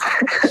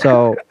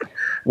 So,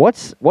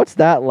 what's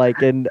that like?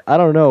 And I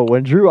don't know,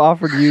 when Drew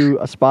offered you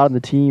a spot on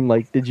the team,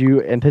 like, did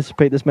you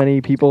anticipate this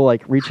many people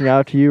like reaching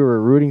out to you or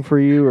rooting for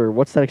you, or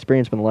what's that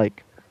experience been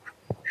like?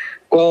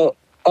 Well,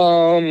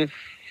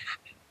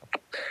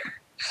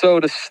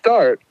 so to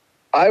start,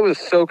 I was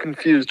so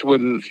confused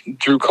when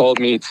Drew called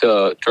me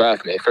to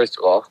draft me, first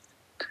of all.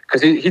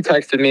 Because he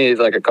texted me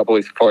like a couple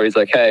weeks before. He's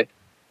like, "Hey,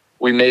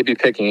 we may be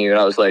picking you." And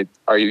I was like,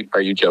 Are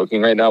you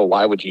joking right now?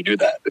 Why would you do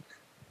that?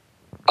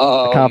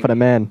 A confident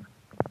man.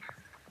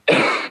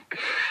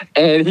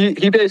 And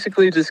he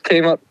basically just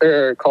came up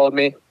or called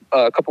me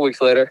a couple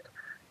weeks later.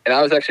 And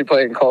I was actually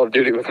playing Call of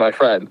Duty with my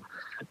friend.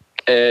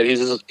 And he's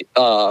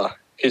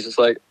just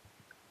like,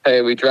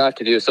 "Hey, we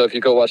drafted you. So if you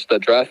go watch the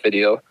draft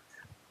video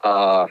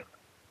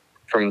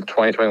from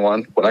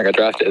 2021 when I got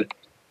drafted,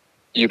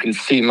 you can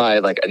see my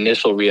like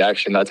initial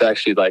reaction. That's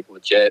actually like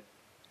legit.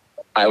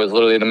 I was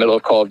literally in the middle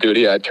of Call of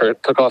Duty. I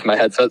took off my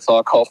headset, saw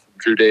a call from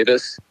Drew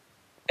Davis,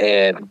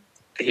 and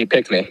he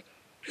picked me."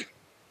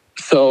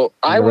 So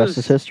the rest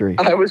is history.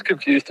 I was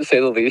confused, to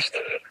say the least,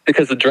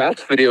 because the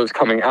draft video is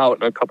coming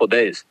out in a couple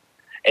days,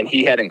 and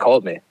he hadn't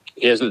called me.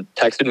 He hasn't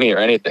texted me or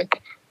anything.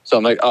 So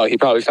I'm like, oh, he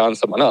probably found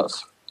someone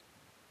else.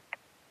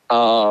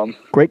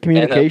 Great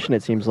communication,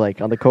 it seems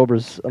like, on the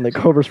Cobras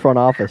front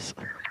office.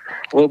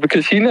 Well,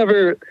 because he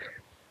never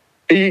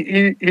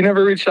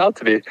reached out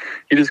to me.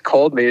 He just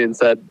called me and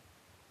said,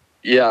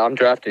 "Yeah, I'm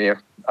drafting you."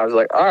 I was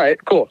like, "All right,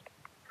 cool."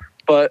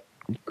 But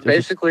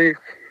basically,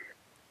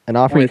 an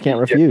offer you can't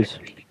refuse.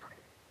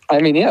 I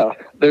mean, yeah,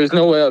 there's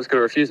no way I was going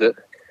to refuse it.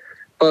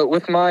 But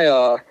with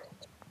my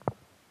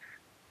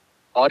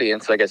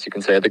audience, I guess you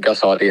can say, the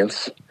Gus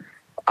audience,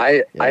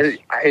 I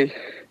didn't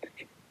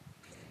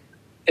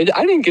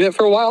get it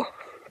for a while.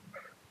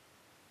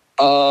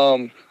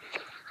 I'm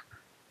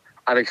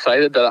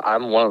excited that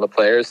I'm one of the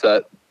players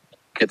that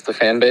gets the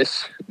fan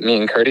base, me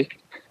and Curdy.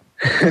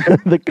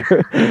 the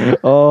Curdy.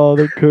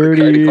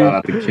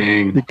 The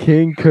king. The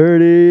King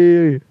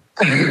Curdy.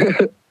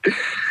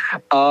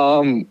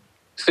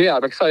 So yeah,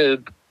 I'm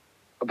excited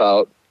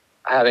about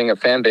having a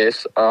fan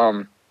base.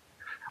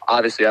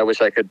 Obviously, I wish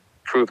I could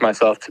prove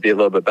myself to be a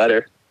little bit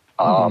better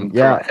for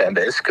my fan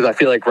base, because I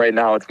feel like right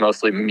now it's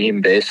mostly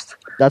meme based.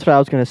 That's what I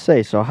was going to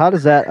say. So how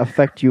does that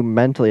affect you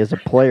mentally as a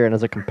player and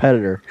as a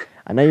competitor?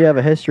 I know you have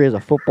a history as a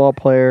football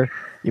player.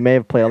 You may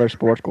have played other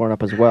sports growing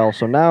up as well.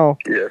 So now,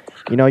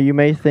 you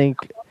may think,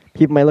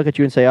 people may look at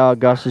you and say, "Oh,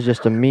 Gus is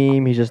just a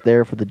meme. He's just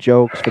there for the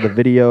jokes, for the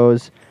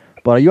videos."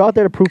 But are you out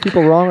there to prove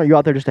people wrong, or are you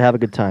out there just to have a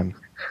good time?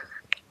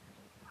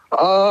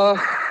 Well,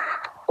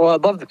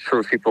 I'd love to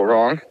prove people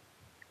wrong.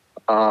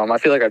 I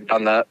feel like I've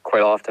done that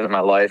quite often in my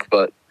life,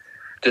 but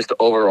just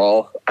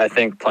overall, I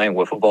think playing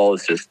wiffle ball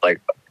is just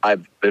like,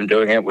 I've been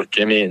doing it with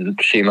Jimmy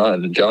and Shima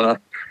and Jonah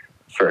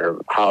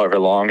for however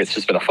long. It's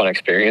just been a fun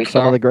experience.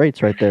 Some of the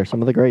greats right there.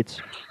 Some of the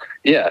greats.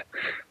 Yeah.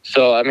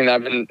 So, I mean,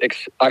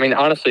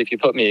 honestly, if you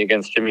put me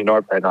against Jimmy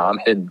Norp right now, I'm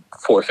hitting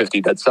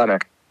 450 dead center.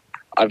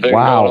 I've been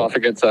going off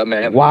against that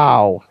man.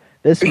 Wow.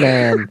 This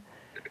man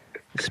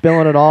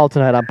spilling it all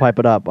tonight on Pipe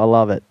It Up. I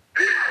love it.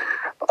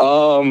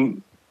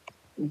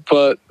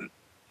 But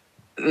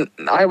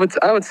I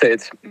would say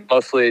it's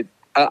mostly,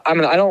 I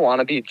don't want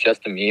to be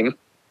just a meme.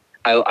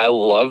 I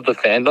love the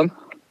fandom,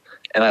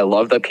 and I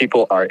love that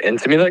people are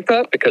into me like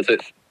that, because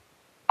it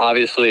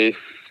obviously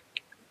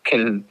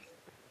can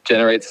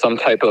generate some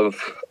type of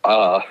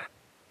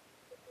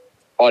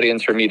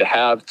audience for me to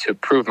have to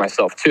prove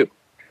myself too.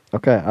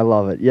 Okay, I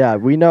love it. Yeah,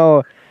 we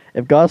know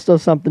if Gus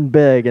does something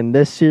big in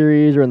this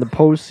series or in the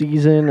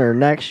postseason or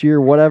next year,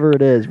 whatever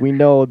it is, we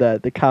know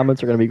that the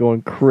comments are going to be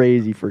going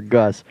crazy for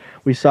Gus.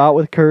 We saw it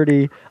with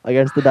Curdy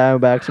against the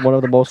Diamondbacks, one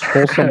of the most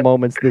wholesome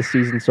moments this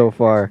season so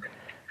far.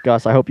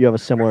 Gus, I hope you have a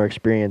similar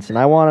experience. And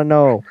I want to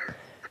know,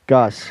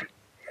 Gus,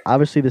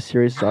 obviously the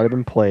series has already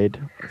been played.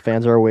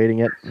 Fans are awaiting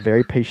it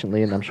very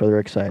patiently, and I'm sure they're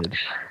excited.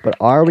 But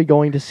are we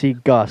going to see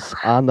Gus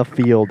on the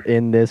field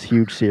in this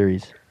huge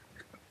series?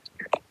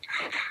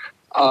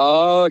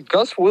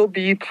 Gus will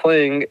be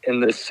playing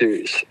in this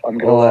series. I'm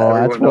gonna let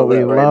everyone that's what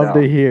we love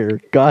to hear.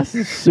 Gus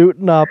is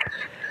suiting up,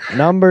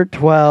 number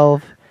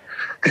 12,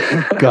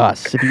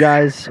 Gus, if you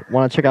guys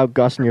want to check out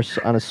Gus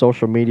on his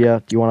social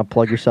media, do you want to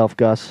plug yourself,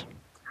 Gus?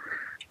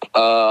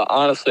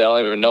 Honestly, I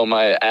don't even know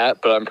my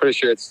 @ but I'm pretty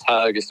sure it's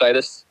Tyler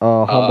Gustitis.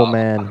 Oh, humble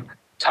man.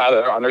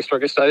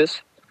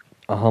 Tyler_Gustitis.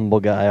 A humble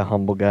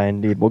guy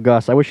indeed. Well,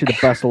 Gus, I wish you the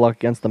best of luck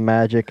against the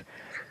Magic.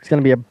 It's going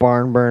to be a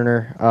barn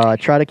burner.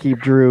 Try to keep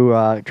Drew,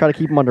 try to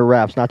keep him under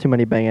wraps. Not too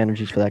many bang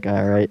energies for that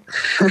guy, all right?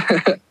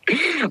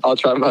 I'll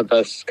try my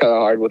best. It's kind of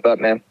hard with that,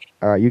 man.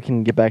 All right, you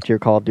can get back to your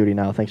Call of Duty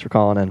now. Thanks for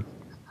calling in.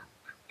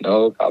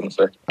 No problem,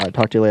 sir. All right,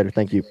 talk to you later.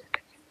 Thank you.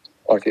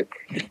 Okay.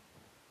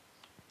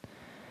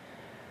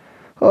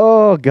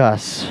 Oh,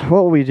 Gus.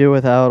 What would we do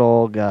without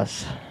old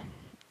Gus?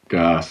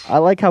 Gus. I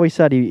like how he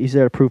said he's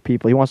there to prove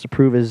people. He wants to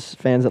prove his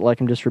fans that like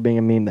him just for being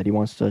a meme that he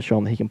wants to show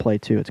them that he can play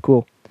too. It's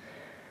cool.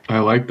 I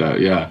like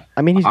that, yeah.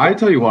 I mean, I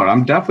tell you what,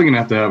 I'm definitely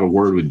going to have a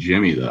word with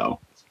Jimmy, though.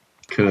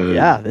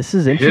 Yeah, this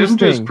is interesting. Him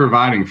just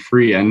providing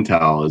free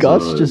intel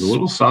is a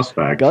little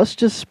suspect. Gus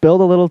just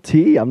spilled a little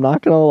tea. I'm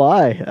not going to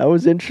lie. That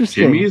was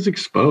interesting. Jimmy is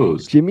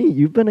exposed. Jimmy,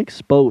 you've been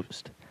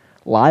exposed.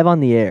 Live on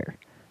the air.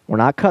 We're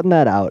not cutting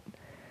that out.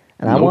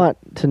 And I want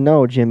to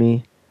know,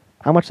 Jimmy,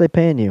 how much they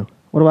paying you?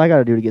 What do I got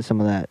to do to get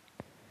some of that?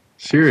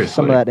 Seriously.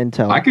 Some of that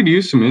intel. I could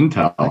use some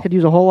intel. I could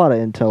use a whole lot of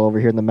intel over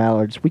here in the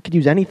Mallards. We could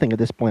use anything at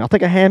this point. I'll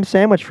take a ham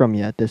sandwich from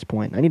you at this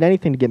point. I need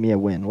anything to get me a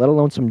win, let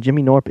alone some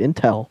Jimmy Norp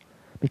intel.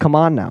 I mean, come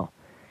on now.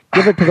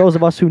 Give it to those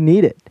of us who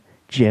need it,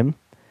 Jim.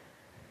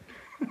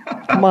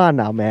 Come on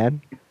now,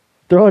 man.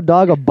 Throw a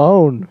dog a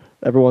bone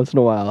every once in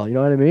a while. You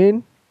know what I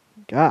mean?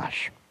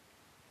 Gosh.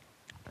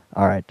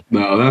 All right.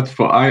 No, that's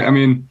fun. I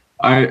mean,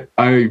 I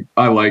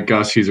like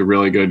Gus. He's a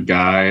really good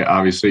guy.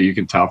 Obviously, you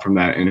can tell from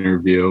that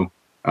interview.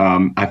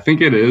 I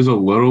think it is a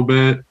little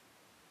bit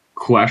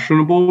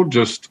questionable,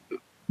 just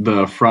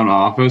the front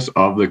office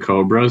of the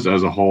Cobras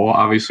as a whole.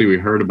 Obviously, we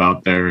heard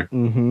about their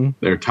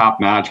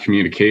top-notch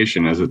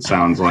communication, as it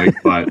sounds like.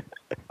 But,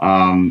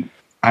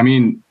 I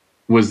mean,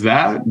 was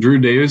that Drew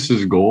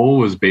Davis's goal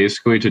was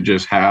basically to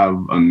just have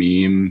a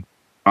meme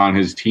on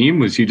his team?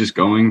 Was he just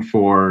going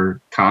for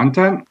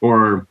content,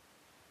 or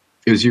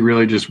is he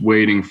really just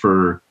waiting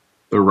for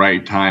the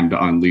right time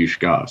to unleash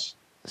Gus?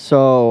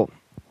 So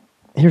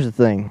here's the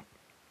thing.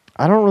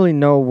 I don't really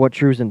know what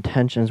Drew's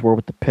intentions were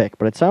with the pick,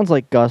 but it sounds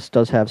like Gus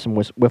does have some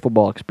wiffle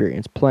ball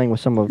experience playing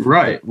with some of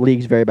the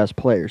league's very best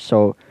players.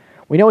 So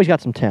we know he's got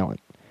some talent.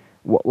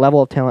 What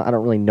level of talent, I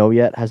don't really know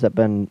yet. Has that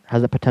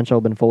potential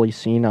been fully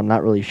seen? I'm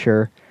not really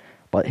sure.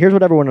 But here's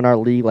what everyone in our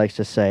league likes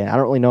to say. I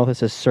don't really know if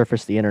this has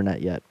surfaced the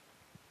internet yet.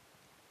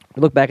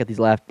 We look back at these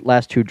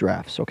last two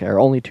drafts, okay, or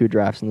only two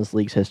drafts in this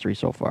league's history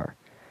so far.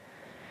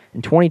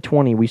 In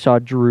 2020, we saw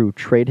Drew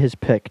trade his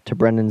pick to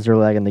Brendan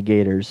Zerlag and the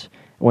Gators,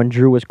 when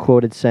Drew was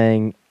quoted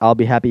saying, "I'll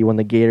be happy when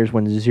the Gators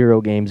win 0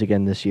 games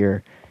again this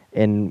year,"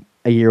 in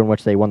a year in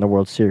which they won the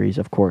World Series,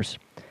 of course.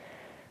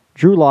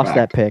 Drew lost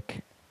that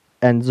pick,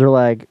 and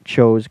Zerlag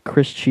chose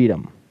Chris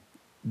Cheatham,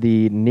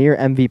 the near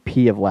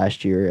MVP of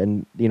last year,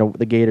 and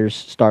the Gators'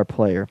 star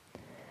player.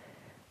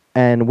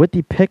 And with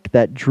the pick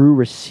that Drew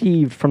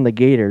received from the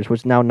Gators,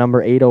 was now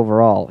number 8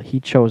 overall, he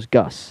chose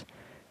Gus.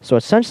 So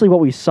essentially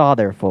what we saw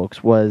there,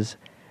 folks, was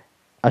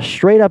a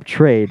straight-up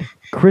trade,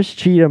 Chris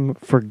Cheatham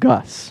for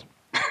Gus.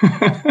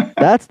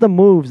 That's the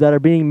moves that are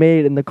being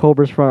made in the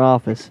Cobras front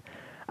office.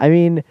 I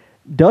mean,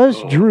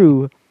 does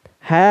Drew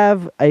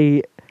have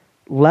a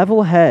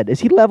level head? Is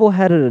he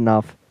level-headed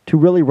enough to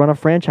really run a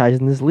franchise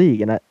in this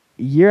league? And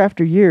year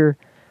after year,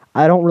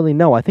 I don't really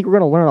know. I think we're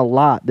going to learn a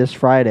lot this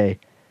Friday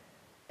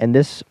in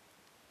this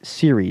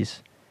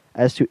series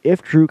as to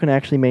if Drew can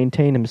actually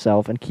maintain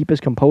himself and keep his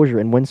composure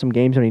and win some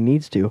games when he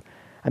needs to.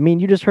 I mean,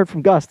 you just heard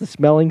from Gus, the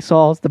smelling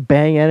salts, the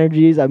bang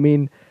energies. I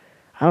mean,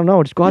 I don't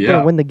know. Just go out there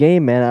and win the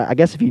game, man. I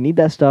guess if you need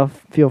that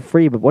stuff, feel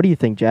free. But what do you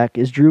think, Jack?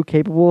 Is Drew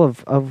capable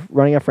of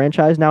running a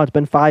franchise now? It's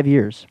been 5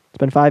 years. It's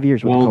been 5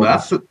 years. With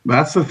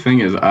that's the thing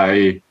is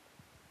I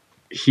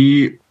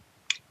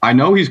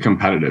know he's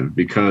competitive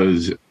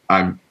because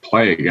I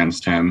play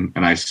against him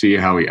and I see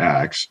how he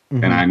acts,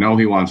 and I know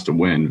he wants to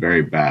win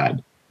very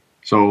bad.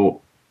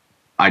 So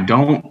I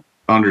don't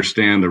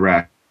understand the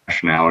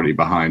rationality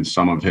behind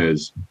some of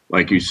his,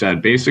 like you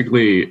said,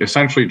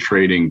 essentially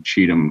trading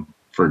Cheatham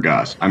for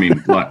Gus. I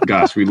mean,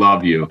 Gus, we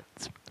love you,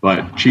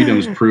 but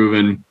Cheatham's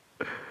proven,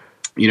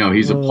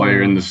 he's a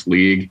player in this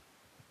league.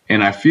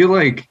 And I feel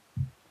like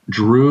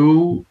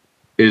Drew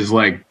is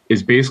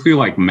basically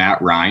like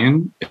Matt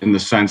Ryan in the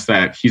sense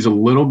that he's a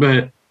little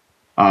bit,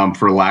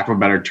 for lack of a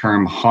better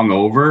term,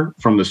 hungover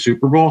from the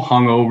Super Bowl,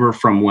 hungover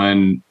from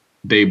when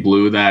they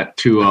blew that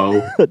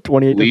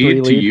 2-0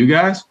 lead to you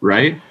guys,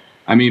 right?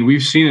 I mean,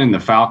 we've seen it in the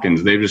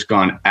Falcons. They've just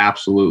gone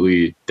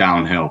absolutely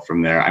downhill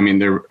from there. I mean,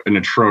 they're an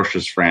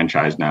atrocious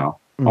franchise now,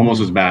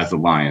 almost as bad as the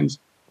Lions.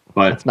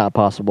 But it's not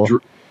possible.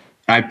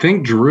 I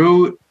think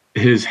Drew,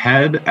 his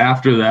head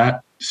after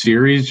that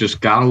series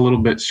just got a little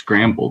bit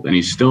scrambled, and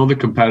he's still the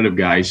competitive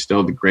guy. He's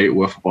still the great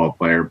wiffle ball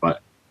player,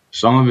 but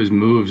some of his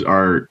moves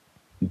are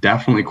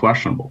definitely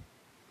questionable.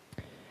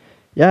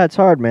 Yeah, it's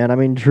hard, man. I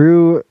mean,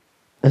 Drew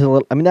is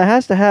that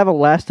has to have a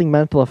lasting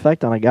mental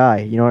effect on a guy.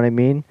 You know what I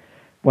mean?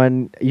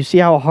 when you see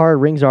how hard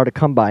rings are to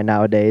come by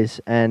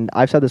nowadays, and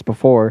I've said this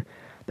before,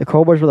 the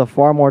Cobras were the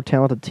far more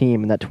talented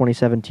team in that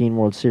 2017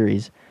 World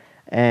Series,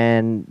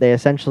 and they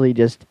essentially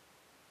just,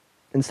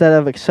 instead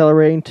of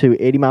accelerating to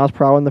 80 miles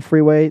per hour on the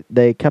freeway,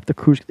 he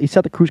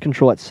set the cruise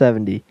control at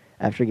 70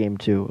 after Game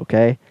 2,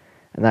 okay?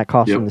 And that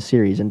cost him the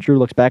series. And Drew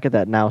looks back at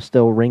that now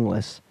still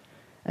ringless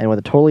and with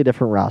a totally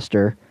different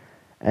roster.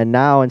 And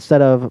now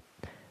instead of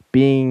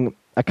being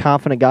a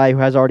confident guy who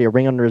has already a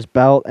ring under his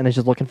belt and is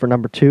just looking for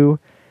number 2,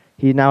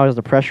 he now has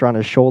the pressure on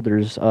his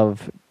shoulders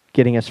of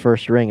getting his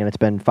first ring. And it's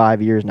been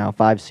 5 years now,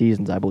 5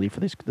 seasons, I believe, for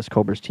this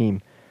Cobras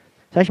team.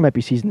 It actually might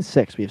be season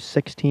 6. We have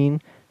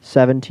 16,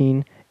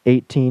 17,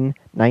 18,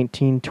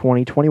 19,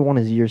 20, 21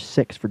 is year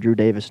 6 for Drew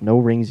Davis. No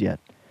rings yet.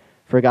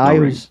 For a guy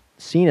who's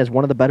seen as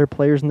one of the better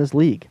players in this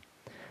league.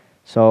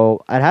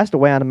 So it has to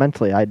weigh on him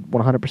mentally. I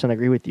 100%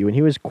 agree with you. And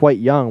he was quite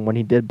young when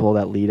he did blow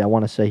that lead. I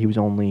want to say he was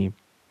only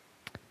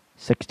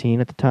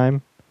 16 at the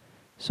time.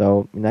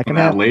 So that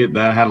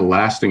had a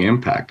lasting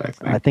impact, I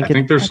think. I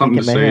think there's something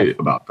to say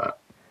about that.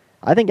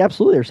 I think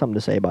absolutely there's something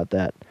to say about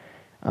that.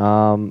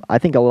 I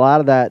think a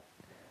lot of that,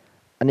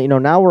 and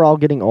now we're all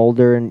getting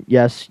older, and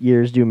yes,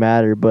 years do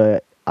matter,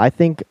 but I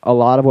think a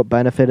lot of what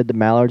benefited the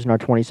Mallards in our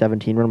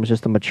 2017 run was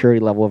just the maturity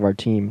level of our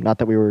team. Not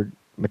that we were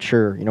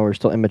mature, we were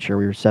still immature.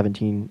 We were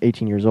 17,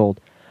 18 years old.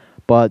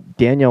 But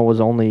Daniel was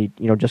only,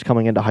 just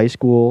coming into high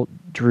school.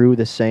 Drew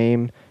the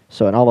same.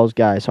 So, and all those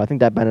guys. So I think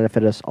that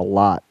benefited us a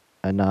lot.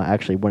 And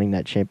actually winning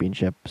that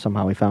championship,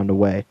 somehow we found a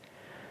way.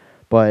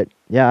 But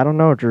yeah, I don't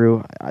know,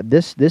 Drew.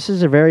 This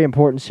is a very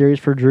important series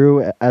for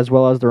Drew, as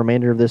well as the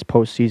remainder of this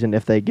postseason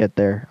if they get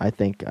there. I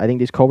think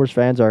these Cobras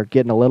fans are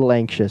getting a little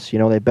anxious.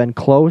 They've been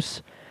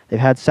close. They've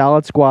had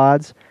solid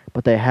squads,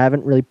 but they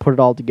haven't really put it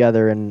all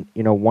together and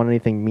won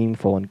anything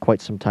meaningful in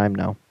quite some time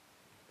now.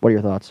 What are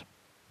your thoughts?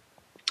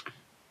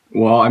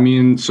 Well,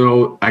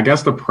 so I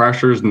guess the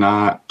pressure's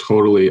not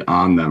totally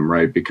on them,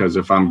 right? Because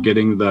if I'm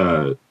getting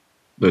the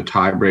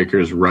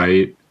tiebreakers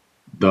right,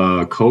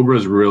 the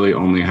Cobras really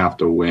only have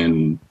to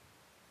win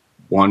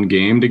one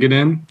game to get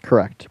in.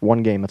 Correct.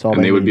 One game. That's all.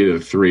 And they would be the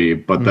 3.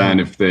 But then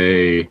if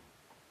they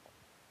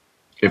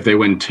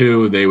win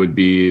 2, they would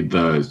be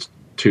the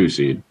 2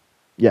 seed.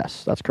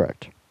 Yes, that's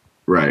correct.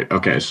 Right.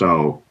 Okay.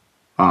 So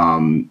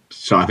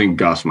I think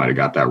Gus might have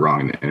got that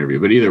wrong in the interview.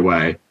 But either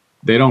way,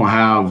 they don't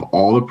have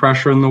all the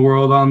pressure in the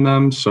world on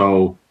them.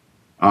 So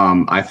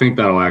I think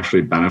that'll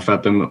actually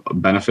benefit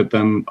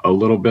them a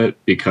little bit,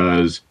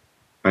 because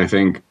I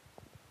think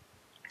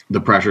the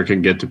pressure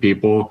can get to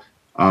people.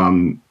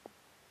 And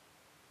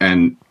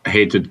I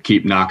hate to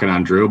keep knocking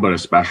on Drew, but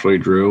especially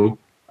Drew.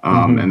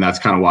 And that's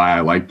kind of why I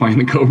like playing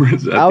the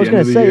Cobras. I was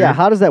going to say,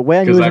 how does that weigh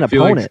on you as an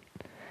opponent?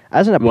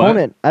 As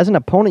an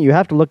opponent, you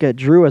have to look at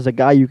Drew as a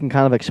guy you can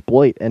kind of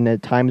exploit, and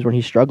at times when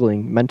he's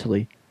struggling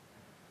mentally.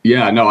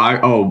 Yeah, no,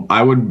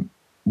 I would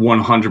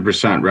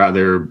 100%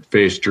 rather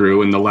face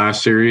Drew in the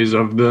last series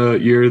of the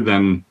year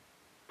than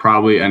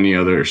probably any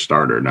other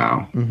starter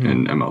now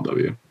in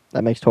MLW.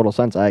 That makes total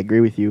sense. I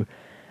agree with you.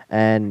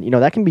 And,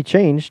 that can be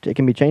changed. It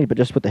can be changed, but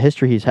just with the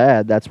history he's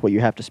had, that's what you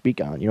have to speak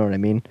on. You know what I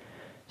mean?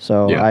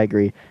 So yeah. I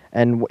agree.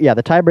 And yeah,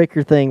 the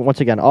tiebreaker thing,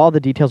 once again, all the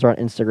details are on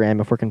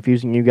Instagram. If we're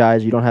confusing you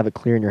guys, you don't have it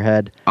clear in your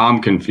head.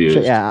 I'm confused.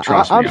 Yeah,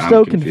 I'm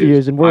so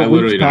confused, and we're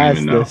weeks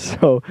past this.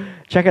 So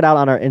check it out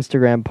on our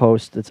Instagram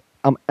post. It's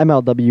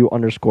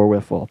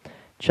MLW_Wiffle.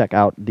 Check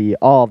out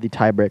all of the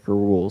tiebreaker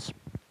rules.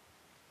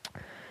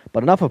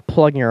 But enough of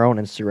plugging our own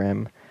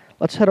Instagram.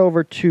 Let's head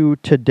over to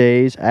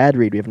today's ad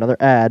read. We have another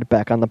ad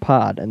back on the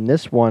pod, and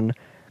this one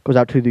goes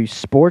out to the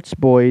Sports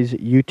Boys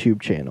YouTube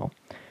channel.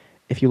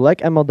 If you like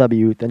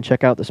MLW, then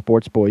check out the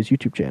Sports Boys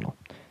YouTube channel.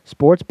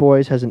 Sports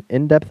Boys has an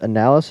in-depth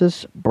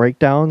analysis,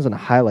 breakdowns, and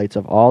highlights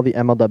of all the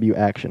MLW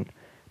action,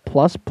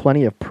 plus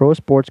plenty of pro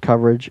sports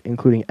coverage,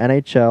 including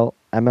NHL,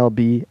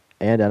 MLB,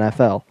 and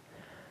NFL.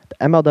 The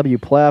MLW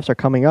playoffs are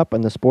coming up,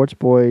 and the Sports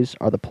Boys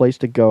are the place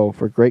to go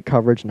for great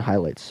coverage and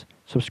highlights.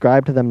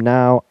 Subscribe to them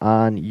now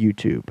on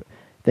YouTube.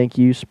 Thank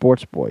you,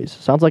 Sports Boys.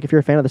 Sounds like if you're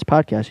a fan of this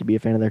podcast, you'd be a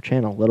fan of their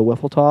channel. Little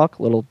wiffle talk,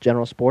 little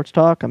general sports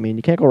talk.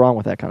 You can't go wrong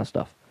with that kind of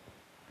stuff.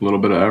 A little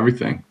bit of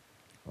everything.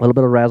 A little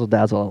bit of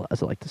razzle-dazzle,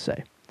 as I like to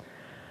say.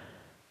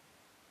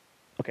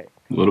 Okay.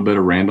 A little bit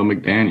of Randall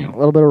McDaniel. A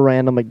little bit of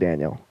Randall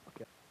McDaniel.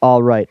 Okay.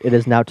 All right. It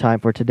is now time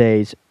for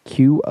today's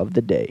Q of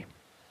the Day.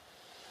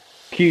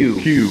 Q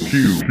of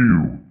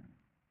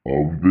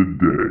the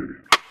Day.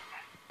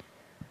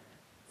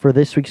 For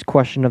this week's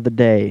question of the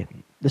day,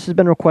 this has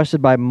been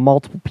requested by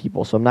multiple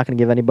people, so I'm not going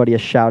to give anybody a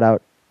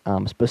shout-out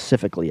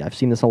specifically. I've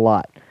seen this a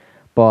lot.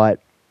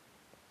 But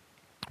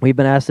we've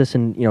been asked this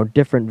in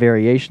different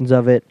variations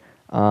of it,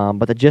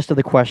 but the gist of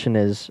the question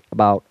is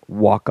about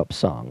walk-up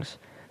songs.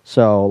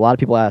 So a lot of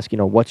people ask,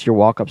 what's your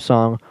walk-up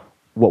song?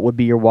 What would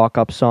be your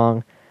walk-up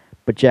song?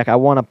 But Jack, I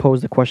want to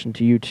pose the question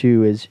to you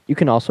too, is you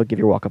can also give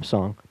your walk-up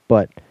song,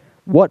 but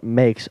what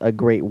makes a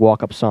great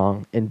walk-up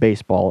song in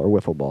baseball or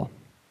wiffle ball?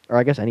 Or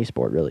I guess any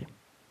sport, really.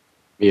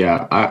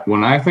 Yeah,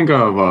 when I think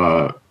of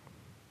a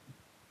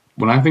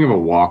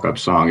walk-up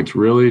song, it's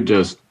really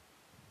just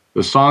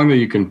the song that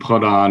you can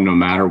put on no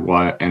matter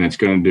what, and it's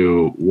going to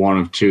do one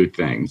of two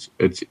things.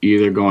 It's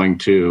either going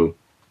to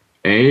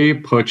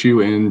put you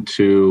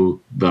into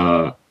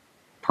the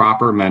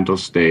proper mental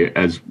state,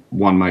 as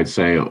one might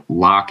say,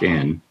 lock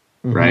in,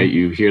 right?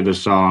 You hear the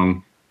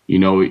song, you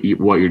know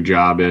what your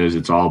job is,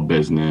 it's all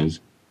business.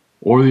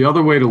 Or the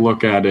other way to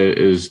look at it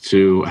is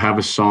to have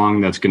a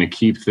song that's going to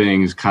keep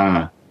things kind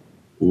of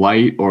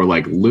light or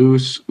like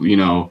loose. You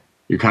know,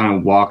 you're kind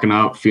of walking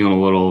up feeling a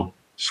little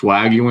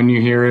swaggy when you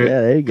hear it.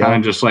 Yeah, there you go. Kind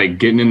of just like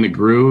getting in the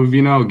groove,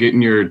 you know,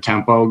 getting your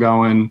tempo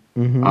going.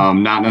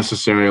 Not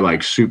necessarily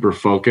like super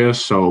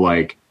focused. So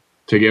like,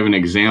 to give an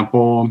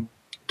example,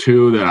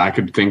 two that I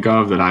could think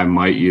of that I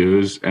might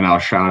use, and I'll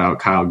shout out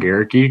Kyle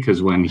Garricky,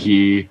 because when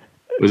he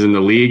was in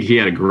the league, he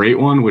had a great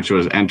one, which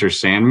was Enter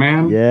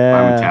Sandman by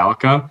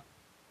Metallica.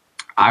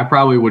 I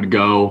probably would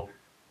go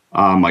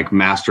like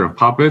Master of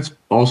Puppets,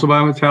 also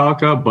by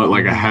Metallica, but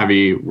like a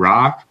heavy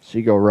rock. So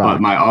you go rock.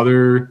 But my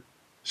other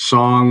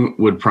song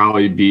would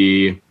probably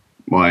be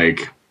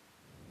like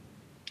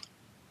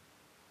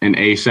an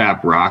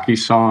A$AP Rocky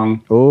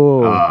song.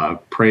 Oh,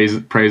 praise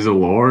the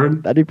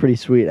Lord. that'd be pretty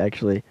sweet,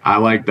 actually. I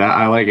like that.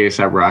 I like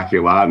A$AP Rocky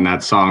a lot, and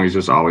that song is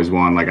just always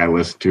one like I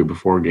listen to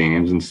before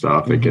games and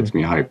stuff. It gets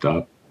me hyped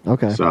up.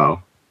 Okay.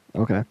 So,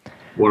 Okay.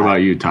 what about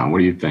you, Tom? What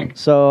do you think?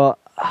 So,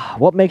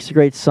 what makes a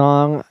great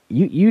song?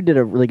 You did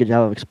a really good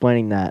job of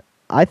explaining that.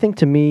 I think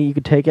to me, you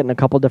could take it in a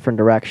couple different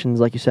directions.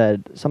 Like you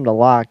said, something to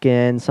lock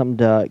in, something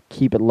to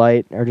keep it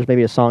light, or just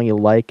maybe a song you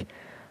like.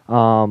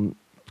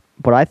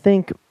 But I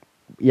think,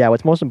 yeah,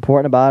 what's most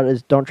important about it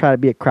is don't try to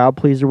be a crowd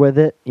pleaser with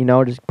it. You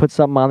know, just put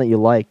something on that you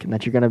like, and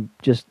that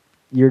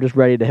you're just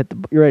ready to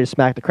you're ready to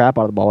smack the crap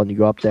out of the ball when you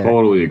go up there.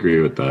 Totally agree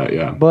with that.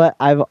 Yeah. But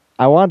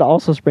I wanted to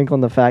also sprinkle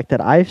in the fact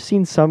that I've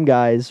seen some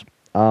guys,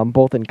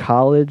 both in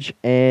college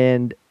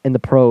and in the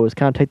pros,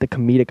 kind of take the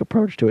comedic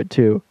approach to it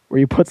too,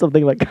 where you put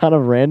something like kind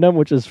of random,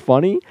 which is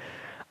funny.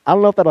 I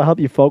don't know if that'll help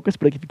you focus,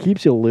 but if it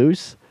keeps you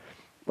loose,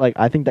 like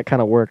I think that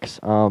kind of works.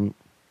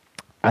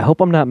 I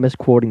hope I'm not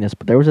misquoting this,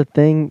 but there was a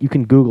thing, you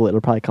can Google it,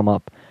 it'll probably come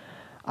up.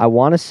 I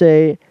want to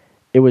say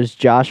it was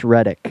Josh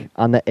Reddick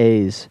on the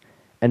A's,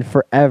 and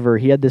forever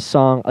he had this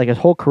song, like his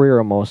whole career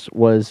almost,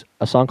 was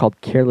a song called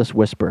Careless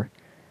Whisper.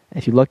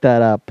 If you look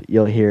that up,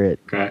 you'll hear it.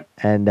 Okay.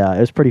 And it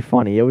was pretty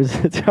funny.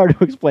 It's hard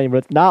to explain, but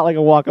it's not like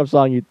a walk-up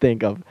song you'd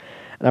think of.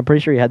 And I'm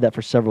pretty sure he had that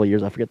for several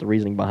years. I forget the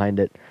reasoning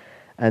behind it.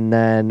 And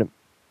then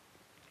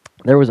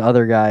there was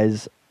other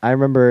guys. I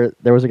remember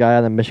there was a guy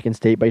on the Michigan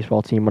State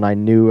baseball team when I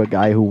knew a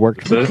guy who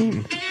worked for the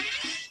team.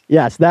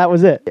 Yes, that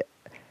was it.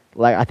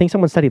 Like I think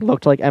someone said he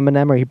looked like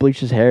Eminem or he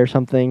bleached his hair or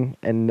something.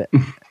 And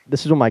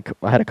this is when I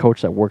had a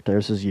coach that worked there.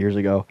 This is years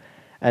ago.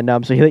 And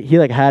so he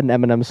like had an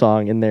Eminem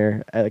song in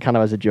there kind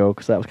of as a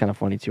joke. So that was kind of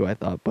funny too, I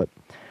thought. But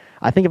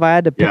I think if I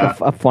had to pick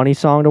a funny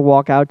song to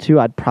walk out to,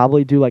 I'd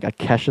probably do like a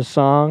Kesha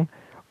song.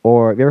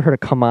 Or have you ever heard of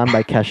Come On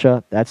by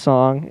Kesha? That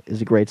song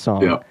is a great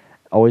song. Yeah.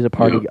 Always a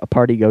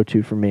party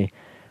go-to for me.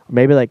 Or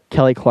maybe like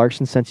Kelly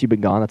Clarkson, Since You've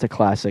Been Gone. That's a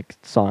classic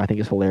song. I think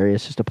it's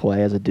hilarious just to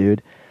play as a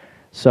dude.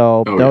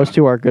 So those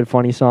two are good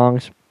funny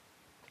songs.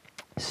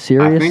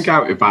 Serious? I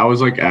think if I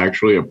was like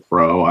actually a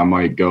pro, I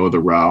might go the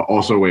route.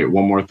 Also, wait,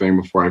 one more thing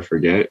before I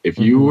forget. If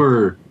you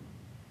were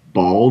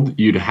bald,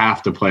 you'd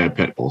have to play a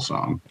Pitbull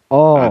song.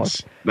 Oh,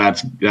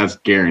 that's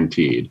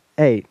guaranteed.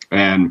 Hey,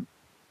 and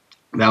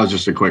that was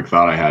just a quick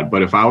thought I had.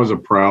 But if I was a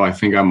pro, I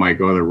think I might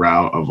go the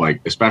route of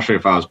like, especially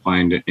if I was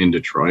playing in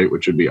Detroit,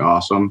 which would be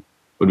awesome,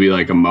 would be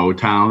like a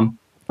Motown.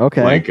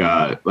 Okay. Like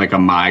a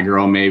My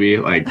Girl maybe.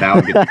 Like that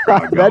would get the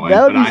crowd going.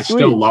 But I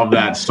still love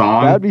that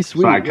song. That'd be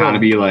sweet. So I'd kind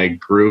of be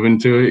like grooving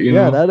to it, you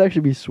know? Yeah, that'd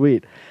actually be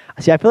sweet.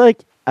 See, I feel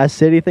like a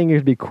city thing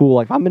would be cool.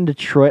 Like if I'm in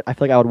Detroit, I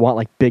feel like I would want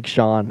like Big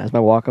Sean as my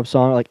walk-up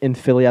song. Like in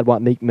Philly, I'd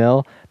want Meek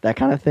Mill, that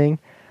kind of thing.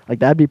 Like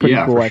that'd be pretty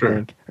cool, I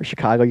think. Or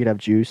Chicago, you'd have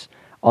Juice.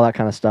 All that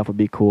kind of stuff would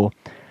be cool.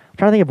 I'm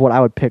trying to think of what I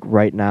would pick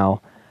right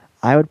now.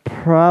 I would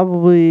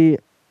probably...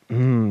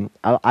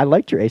 I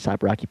liked your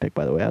A$AP Rocky pick,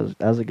 by the way.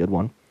 That was a good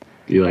one.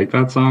 Do you like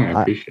that song?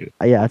 I appreciate it.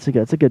 Yeah, it's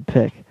a good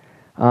pick.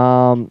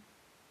 I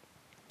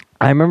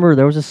remember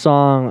there was a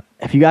song.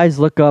 If you guys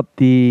look up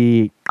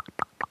the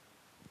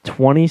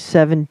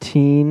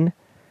 2017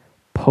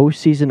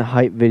 postseason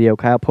hype video,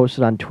 Kyle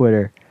posted on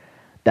Twitter.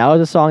 That was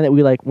a song that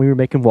we like when we were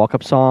making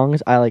walk-up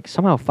songs. I like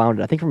somehow found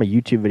it. I think from a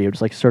YouTube video,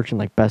 just like searching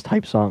like best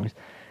hype songs.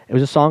 It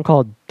was a song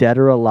called "Dead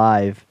or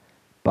Alive"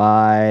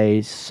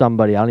 by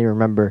somebody. I don't even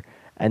remember.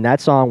 And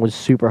that song was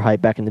super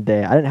hype back in the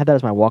day. I didn't have that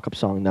as my walk-up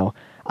song though.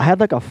 I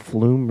had like a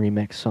Flume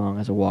remix song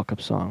as a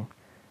walk-up song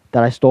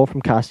that I stole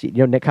from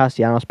Nick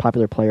Castellanos,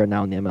 popular player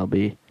now in the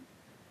MLB.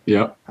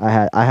 Yep. I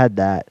had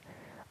that.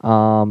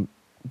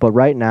 But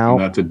right now...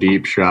 And that's a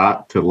deep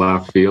shot to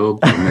left field.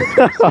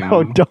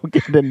 Oh, don't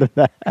get into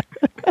that.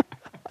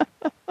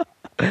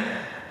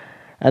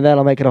 And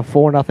that'll make it a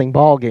 4-0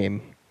 ball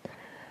game.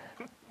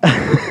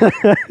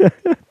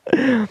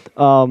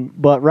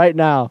 But right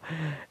now...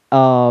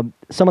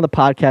 some of the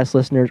podcast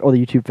listeners or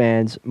the YouTube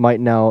fans might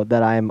know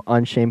that I'm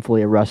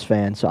unshamefully a Russ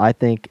fan. So I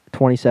think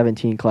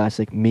 2017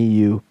 classic "Me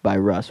You" by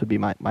Russ would be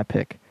my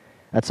pick.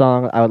 That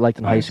song I would liked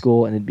in high Nice.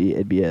 school, and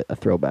it'd be a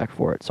throwback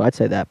for it. So I'd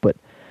say that. But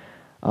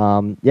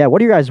yeah,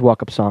 what are your guys'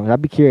 walk-up songs?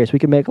 I'd be curious. We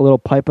could make a little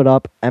Pipe It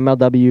Up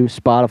MLW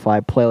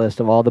Spotify playlist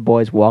of all the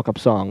boys' walk-up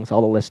songs,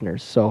 all the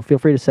listeners. So feel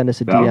free to send us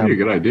a That would be a DM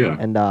good idea.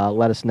 and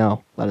let us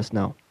know. Let us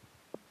know.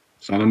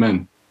 Send them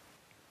in.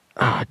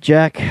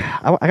 Jack,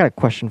 I got a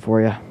question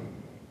for you.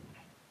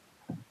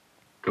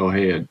 Go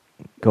ahead.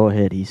 Go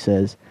ahead, he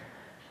says.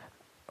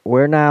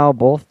 We're now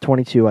both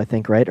 22, I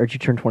think, right? Or did you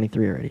turn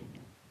 23 already?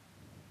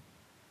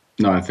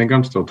 No, I think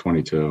I'm still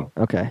 22.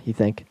 Okay, you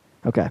think?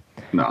 Okay.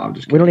 No, I'm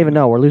just kidding. We don't even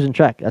know. We're losing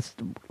track. That's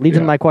leads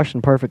into Yeah. my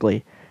question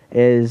perfectly.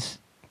 Is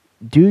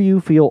do you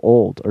feel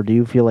old or do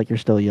you feel like you're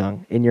still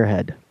young in your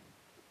head?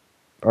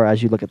 Or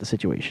as you look at the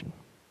situation?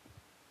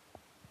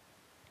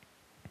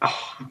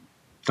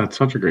 That's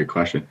such a great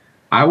question.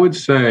 I would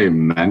say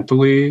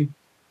mentally,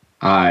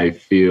 I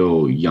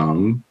feel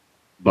young,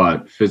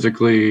 but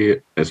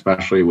physically,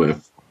 especially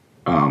with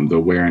the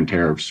wear and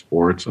tear of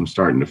sports, I'm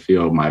starting to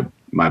feel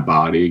my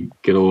body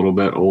get a little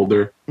bit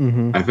older.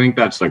 Mm-hmm. I think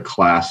that's the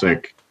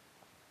classic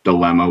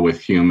dilemma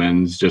with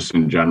humans just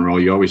in general.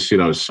 You always see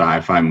those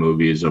sci-fi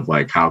movies of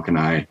like, how can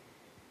I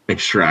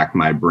extract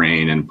my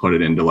brain and put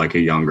it into like a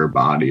younger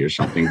body or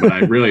something? But I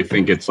really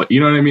think it's like, you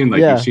know what I mean?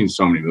 Like Yeah. You've seen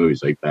so many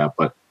movies like that,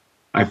 but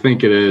I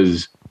think it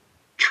is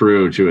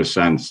true to a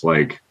sense.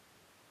 Like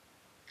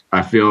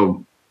I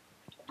don't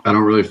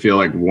really feel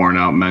like worn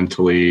out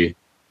mentally,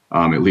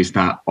 at least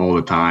not all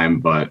the time,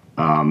 but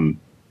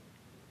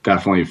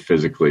definitely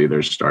physically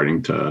there's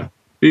starting to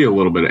be a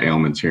little bit of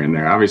ailments here and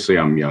there. Obviously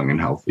I'm young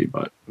and healthy,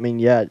 but I mean,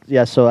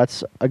 yeah. So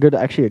that's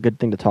actually a good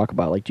thing to talk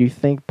about. Like, do you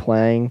think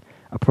playing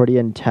a pretty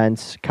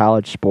intense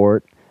college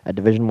sport at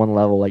Division I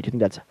level, like, do you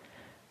think that's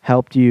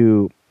helped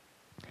you?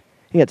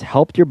 I think it's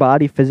helped your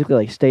body physically,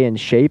 like, stay in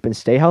shape and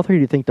stay healthy. Or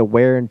do you think the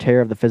wear and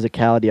tear of the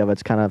physicality of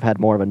it's kind of had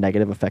more of a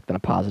negative effect than a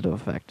positive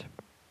effect?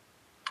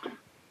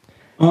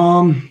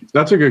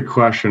 That's a good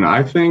question.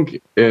 I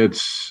think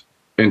it's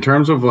in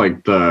terms of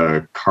like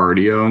the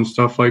cardio and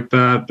stuff like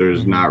that,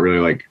 there's not really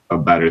like a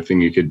better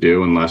thing you could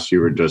do unless you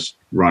were just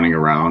running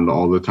around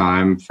all the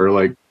time for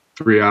like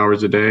 3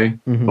 hours a day.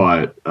 Mhm.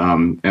 But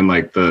and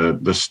like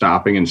the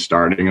stopping and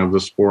starting of the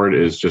sport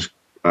is just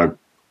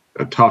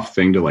a tough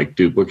thing to like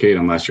duplicate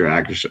unless you're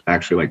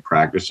actually like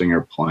practicing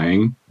or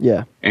playing.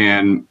 Yeah.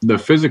 And the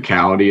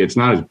physicality, it's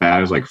not as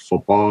bad as like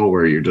football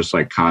where you're just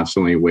like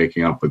constantly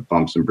waking up with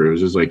bumps and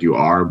bruises like you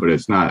are, but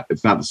it's not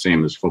the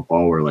same as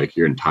football where like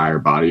your entire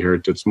body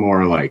hurts. It's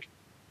more like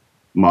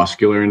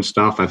muscular and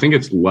stuff. I think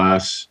it's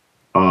less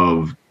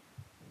of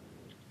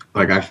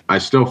like I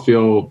still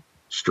feel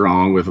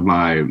strong with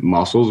my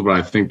muscles, but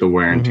I think the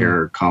wear and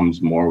tear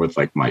comes more with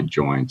like my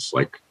joints.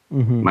 Like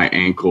my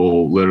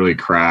ankle literally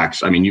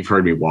cracks. I mean, you've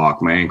heard me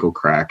walk. My ankle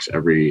cracks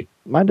every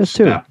Mine does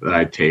too. step that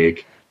I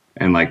take,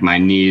 and like my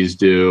knees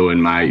do,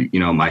 and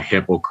my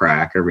hip will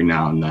crack every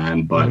now and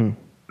then. But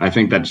I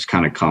think that just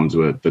kind of comes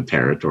with the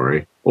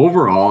territory.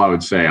 Overall, I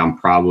would say I'm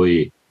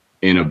probably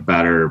in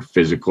better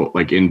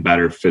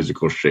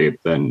physical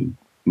shape than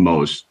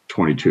most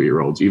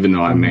 22-year-olds, even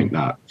though I may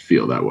not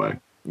feel that way.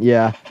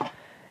 Yeah.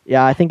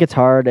 Yeah, I think it's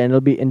hard, and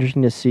it'll be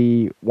interesting to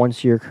see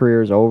once your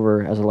career is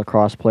over as a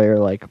lacrosse player,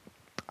 like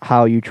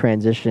how you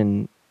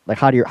transition, like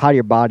how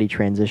your body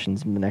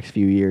transitions in the next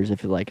few years,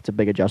 if like it's a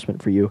big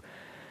adjustment for you.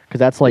 Because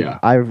that's like,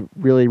 I've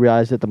really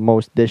realized it the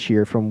most this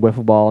year from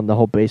wiffle ball and the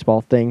whole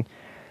baseball thing.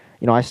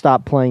 You know, I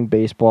stopped playing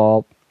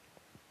baseball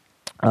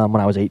when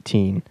I was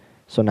 18,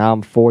 so now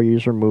I'm 4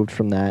 years removed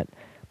from that.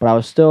 But I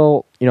was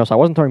still, so I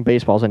wasn't throwing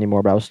baseballs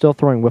anymore, but I was still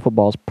throwing wiffle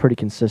balls pretty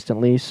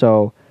consistently,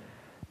 so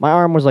my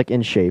arm was like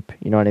in shape,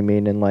 you know what I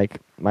mean? And like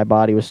my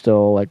body was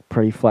still like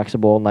pretty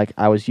flexible, and like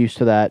I was used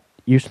to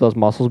those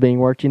muscles being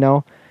worked,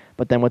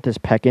 But then with this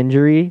pec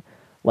injury,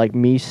 like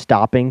me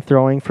stopping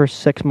throwing for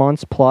 6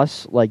 months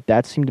plus, like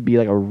that seemed to be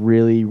like a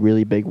really,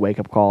 really big wake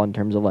up call in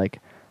terms of like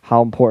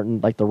how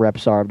important like the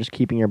reps are of just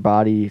keeping your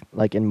body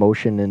like in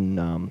motion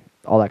and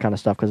all that kind of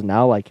stuff. Because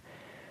now like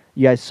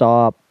you guys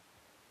saw,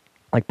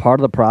 like part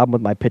of the problem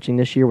with my pitching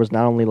this year was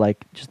not only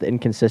like just the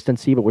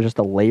inconsistency, but was just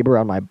the labor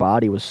on my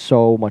body was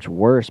so much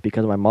worse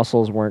because my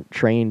muscles weren't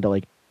trained to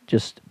like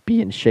just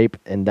be in shape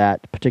in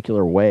that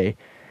particular way.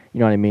 You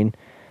know what I mean?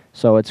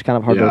 So it's kind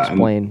of hard to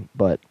explain,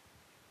 but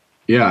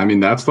yeah, I mean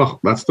that's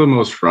the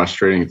most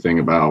frustrating thing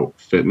about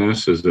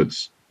fitness is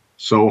it's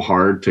so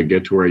hard to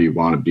get to where you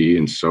want to be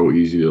and so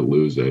easy to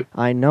lose it.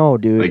 I know,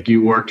 dude. Like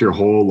you worked your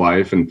whole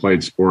life and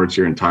played sports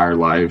your entire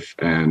life,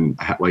 and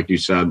like you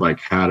said, like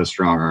had a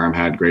strong arm,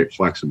 had great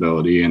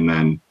flexibility, and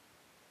then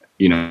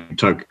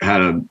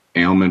had an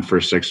ailment for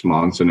 6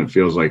 months, and it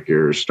feels like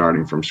you're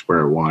starting from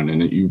square one,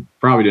 and you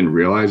probably didn't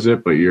realize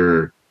it, but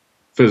your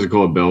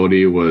physical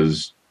ability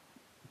was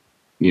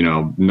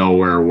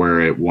nowhere where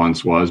it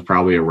once was,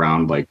 probably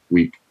around like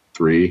week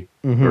 3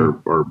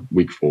 or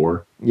week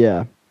 4.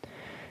 Yeah,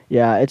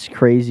 it's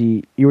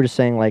crazy. You were just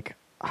saying like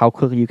how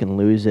quickly you can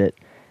lose it,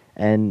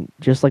 and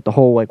just like the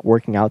whole like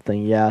working out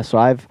thing. Yeah, so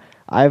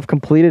I've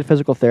completed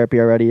physical therapy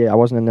already. I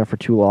wasn't in there for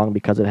too long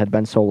because it had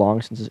been so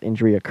long since this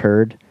injury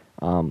occurred.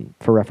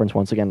 For reference,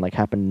 once again, like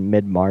happened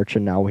mid-March,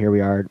 and now here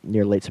we are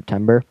near late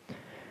September.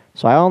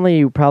 So I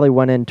only probably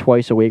went in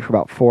twice a week for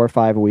about 4 or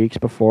 5 weeks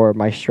before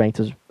my strength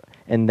is,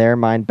 in their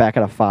mind, back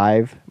at a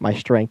 5. My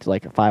strength is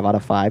like a 5 out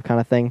of 5 kind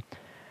of thing.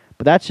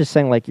 But that's just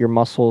saying like your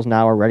muscles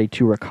now are ready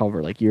to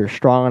recover. Like you're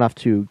strong enough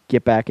to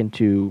get back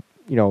into,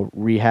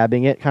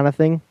 rehabbing it kind of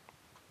thing.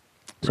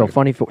 So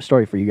funny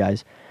story for you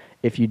guys.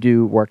 If you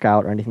do work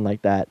out or anything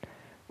like that,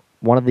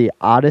 one of the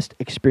oddest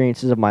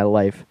experiences of my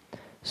life.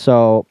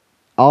 So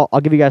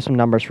I'll give you guys some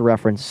numbers for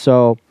reference.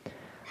 So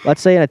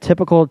let's say in a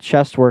typical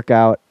chest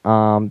workout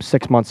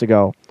 6 months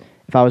ago,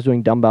 if I was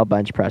doing dumbbell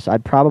bench press,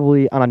 I'd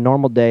probably, on a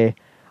normal day,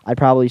 I'd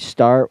probably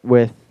start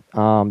with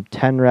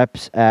 10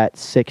 reps at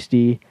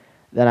 60.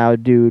 Then I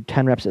would do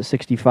 10 reps at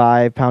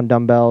 65-pound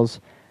dumbbells.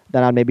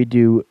 Then I'd maybe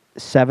do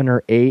 7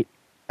 or 8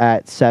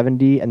 at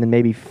 70, and then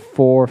maybe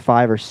 4,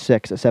 5, or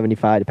 6 at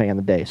 75, depending on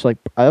the day. So like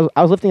I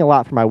was lifting a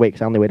lot for my weight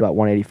because I only weighed about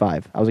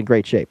 185. I was in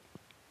great shape.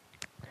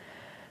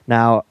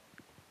 Now,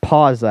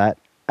 pause that.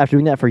 After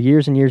doing that for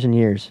years and years and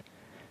years,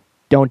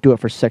 don't do it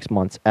for 6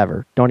 months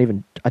ever. Don't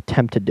even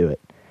attempt to do it.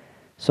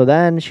 So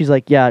then she's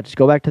like, yeah, just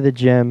go back to the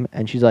gym,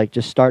 and she's like,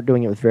 just start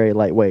doing it with very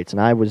light weights.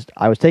 And I was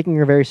taking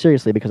her very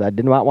seriously because I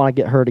did not want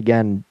to get hurt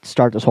again and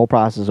start this whole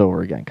process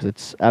over again because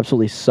it's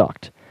absolutely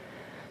sucked.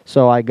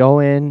 So I go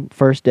in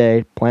first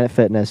day, Planet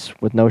Fitness,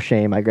 with no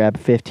shame. I grab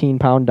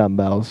 15-pound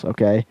dumbbells,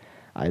 okay?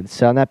 I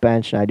sit on that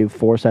bench, and I do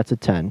 4 sets of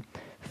 10.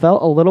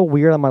 Felt a little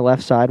weird on my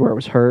left side where it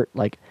was hurt,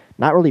 like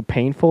not really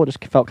painful,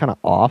 just felt kind of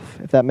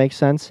off, if that makes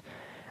sense.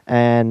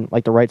 And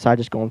like the right side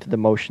just going through the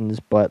motions,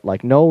 but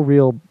like no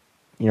real,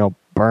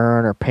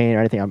 burn or pain or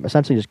anything. I'm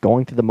essentially just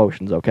going through the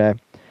motions, okay?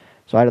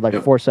 So I did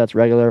like 4 sets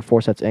regular,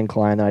 4 sets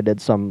incline, then I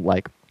did some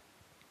like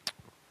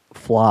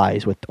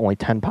flies with only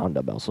 10-pound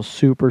dumbbells, so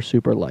super,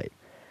 super light.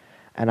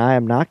 And I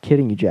am not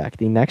kidding you, Jack.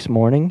 The next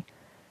morning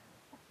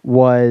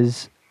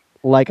was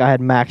like I had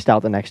maxed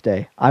out the next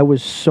day. I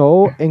was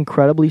so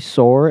incredibly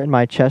sore in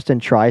my chest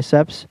and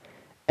triceps,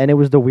 and it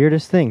was the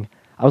weirdest thing.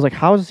 I was like,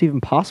 how is this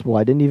even possible?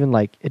 It didn't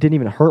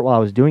even hurt while I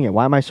was doing it.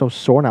 Why am I so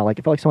sore now? Like,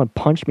 it felt like someone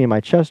punched me in my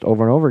chest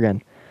over and over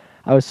again.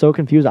 I was so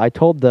confused. I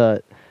told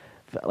the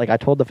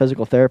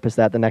physical therapist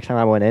that the next time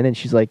I went in, and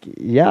she's like,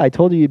 yeah, I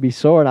told you you'd be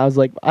sore. And I was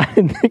like, I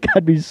didn't think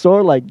I'd be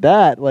sore like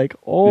that. Like,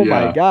 oh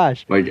my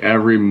gosh. Like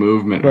every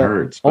movement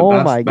hurts. But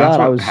oh my God,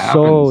 I was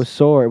so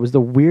sore. It was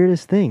the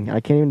weirdest thing. I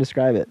can't even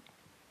describe it.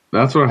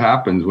 That's what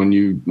happens when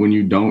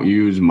you don't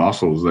use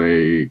muscles.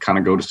 They kind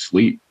of go to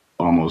sleep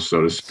almost,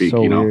 so to speak.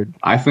 So weird.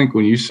 I think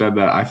when you said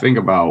that, I think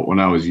about when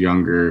I was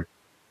younger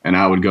and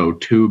I would go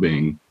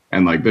tubing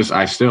and like this,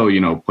 I still,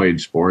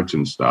 played sports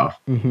and stuff,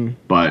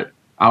 but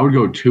I would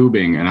go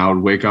tubing and I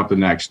would wake up the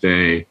next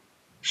day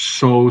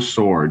so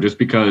sore just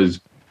because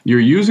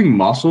you're using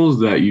muscles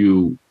that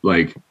you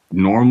like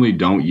normally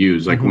don't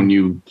use. Like when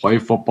you play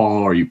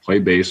football or you play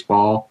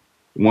baseball,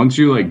 once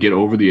you like get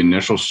over the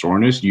initial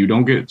soreness, you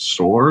don't get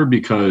sore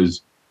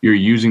because you're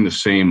using the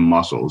same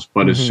muscles.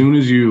 But as soon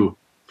as you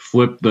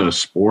flip the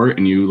sport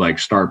and you like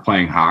start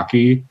playing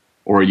hockey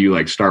or you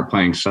like start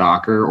playing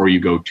soccer or you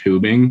go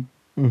tubing,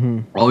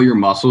 all your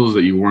muscles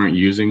that you weren't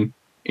using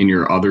in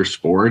your other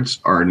sports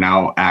are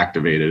now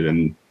activated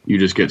and you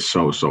just get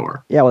so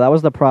sore. Yeah, well, that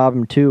was the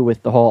problem too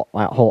with the whole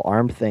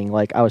arm thing.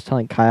 Like I was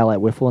telling Kyle at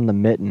Wiffle in the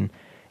Mitten,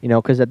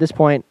 because at this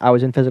point I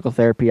was in physical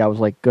therapy. I was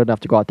like good enough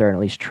to go out there and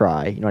at least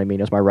try. You know what I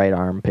mean? It was my right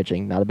arm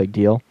pitching, not a big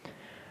deal.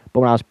 But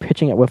when I was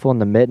pitching at Wiffle in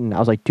the Mitten, I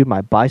was like, dude, my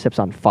bicep's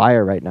on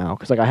fire right now.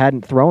 Because like I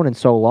hadn't thrown in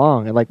so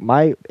long. And like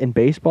in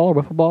baseball or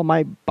wiffle ball,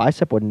 my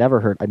bicep would never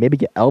hurt. I'd maybe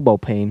get elbow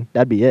pain.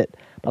 That'd be it.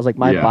 But I was like,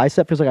 my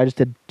bicep feels like I just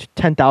did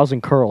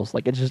 10,000 curls.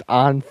 Like it's just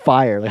on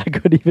fire. Like I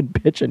couldn't even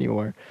pitch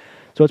anymore.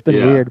 So it's been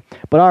weird.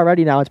 But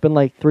already now, it's been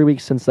like 3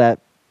 weeks since that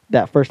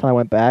first time I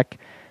went back.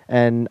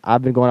 And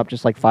I've been going up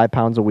just like 5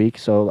 pounds a week.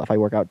 So if I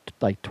work out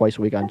like twice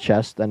a week on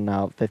chest, then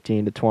now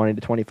 15 to 20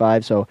 to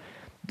 25. So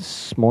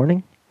this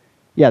morning,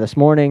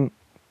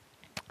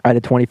 I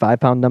did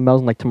 25-pound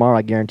dumbbells, and like tomorrow,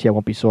 I guarantee I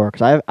won't be sore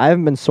because I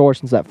haven't been sore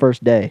since that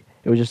first day.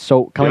 It was just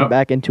so coming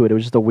back into it. It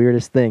was just the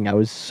weirdest thing. I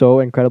was so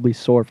incredibly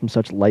sore from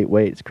such light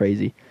weight. It's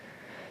crazy.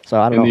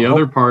 So I don't know. And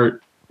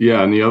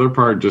the other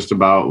part, just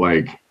about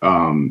like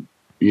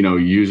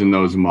using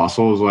those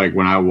muscles. Like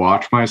when I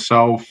watch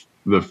myself,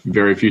 the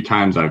very few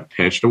times I've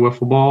pitched a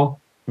wiffle ball,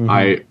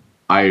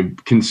 I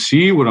can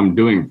see what I'm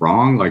doing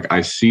wrong. Like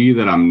I see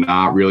that I'm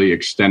not really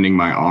extending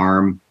my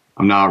arm.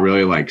 I'm not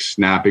really like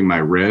snapping my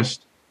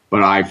wrist,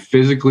 but I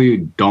physically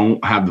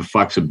don't have the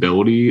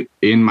flexibility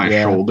in my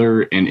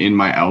shoulder and in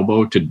my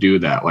elbow to do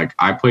that. Like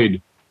I played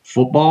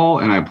football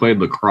and I played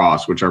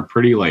lacrosse, which are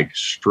pretty like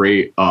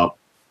straight up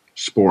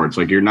sports.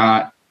 Like you're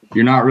not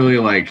really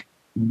like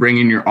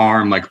bringing your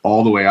arm like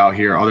all the way out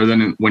here other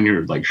than when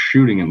you're like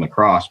shooting in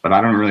lacrosse. But I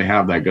don't really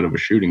have that good of a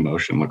shooting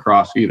motion in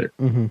lacrosse either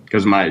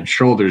because my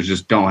shoulders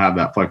just don't have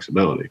that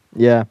flexibility.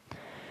 Yeah.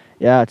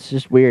 Yeah, it's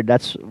just weird.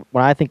 That's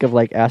when I think of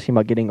like asking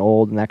about getting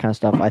old and that kind of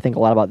stuff. I think a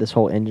lot about this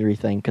whole injury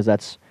thing because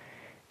that's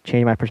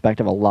changed my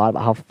perspective a lot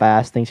about how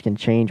fast things can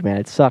change. Man,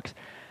 it sucks.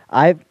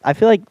 I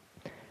feel like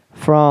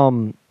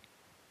from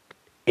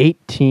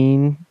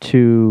 18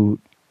 to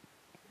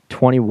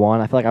 21,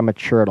 I feel like I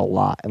matured a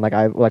lot. And like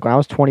when I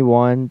was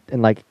 21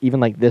 and like even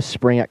like this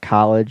spring at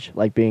college,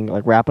 like being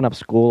like wrapping up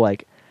school,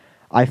 like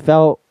I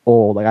felt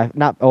old. Like I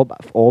not old,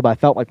 but I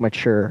felt like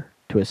mature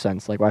to a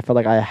sense. Like I felt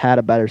like I had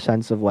a better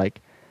sense of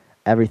like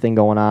everything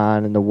going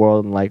on in the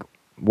world and like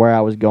where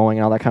I was going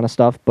and all that kind of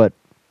stuff. But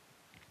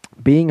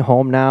being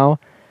home now,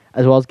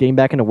 as well as getting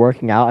back into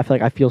working out, I feel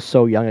like I feel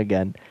so young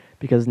again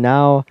because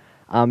now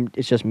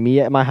it's just me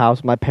at my house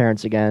with my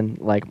parents again.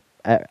 Like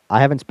I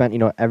haven't spent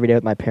every day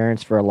with my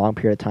parents for a long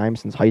period of time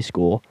since high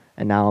school,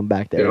 and now I'm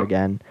back there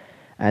again.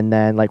 And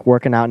then like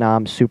working out now,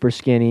 I'm super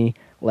skinny,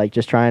 like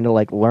just trying to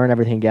like learn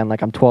everything again.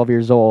 Like I'm 12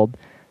 years old,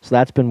 so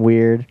that's been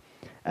weird,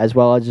 as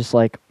well as just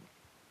like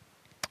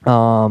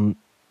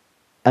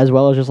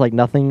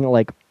nothing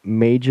like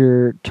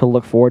major to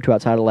look forward to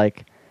outside of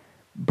like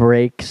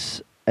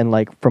breaks and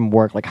like from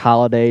work, like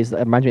holidays. It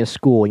reminds me of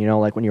school,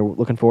 like when you're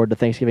looking forward to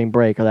Thanksgiving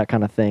break or that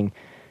kind of thing,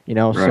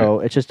 Right. So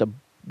it's just a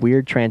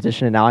weird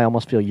transition, and now I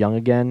almost feel young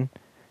again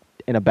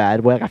in a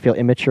bad way. Like I feel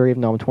immature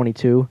even though I'm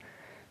 22.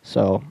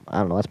 So I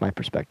don't know, that's my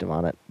perspective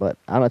on it. But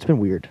I don't know, it's been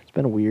weird. It's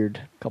been a weird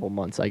couple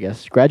months, I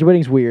guess.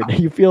 Graduating's weird.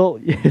 You feel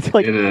it's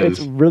like it's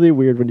really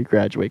weird when you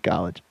graduate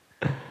college.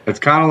 It's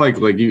kind of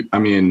like you, I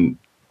mean,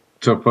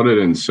 to put it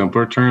in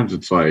simpler terms,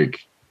 it's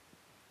like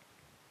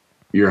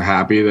you're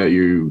happy that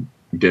you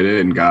did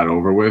it and got it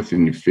over with,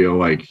 and you feel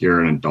like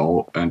you're an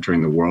adult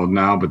entering the world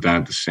now. But then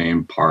at the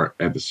same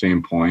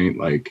point,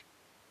 like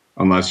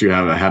unless you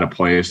had a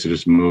place to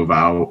just move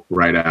out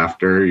right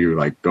after, you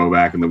like go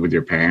back and live with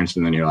your parents,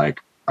 and then you're like,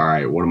 all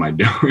right, what am I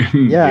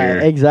doing? Yeah, here?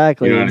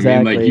 exactly. You know what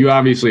exactly. I mean? Like you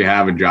obviously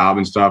have a job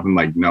and stuff and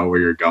like know where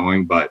you're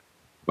going, but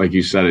like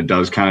you said, it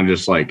does kind of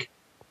just like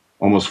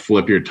almost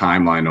flip your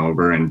timeline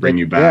over and bring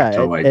you back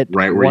to like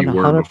right where you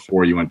were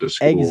before you went to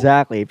school.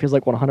 Exactly. It feels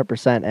like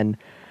 100%. And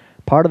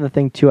part of the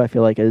thing too, I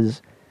feel like,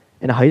 is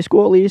in high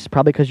school, at least,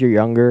 probably because you're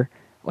younger,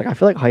 like I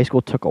feel like high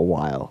school took a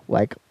while.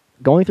 Like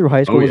going through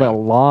high school was like a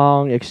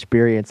long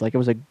experience. Like it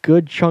was a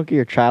good chunk of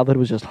your childhood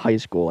was just high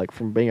school. Like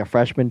from being a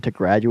freshman to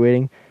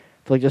graduating,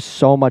 I feel like just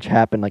so much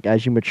happened. Like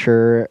as you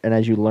mature and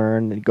as you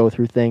learn and go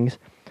through things.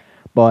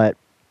 But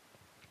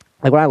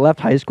like when I left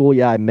high school,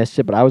 yeah, I missed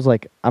it. But I was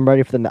like, I'm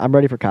ready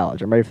for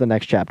college. I'm ready for the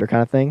next chapter,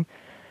 kind of thing.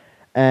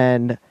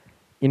 And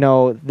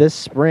this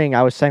spring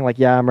I was saying like,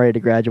 yeah, I'm ready to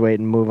graduate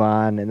and move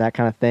on and that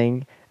kind of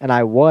thing. And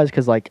I was,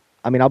 because like,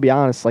 I mean, I'll be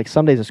honest, like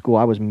some days of school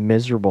I was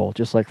miserable,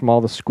 just like from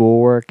all the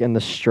schoolwork and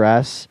the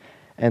stress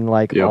and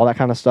like all that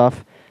kind of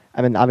stuff.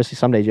 I mean, obviously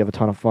some days you have a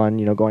ton of fun,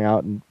 going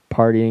out and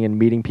partying and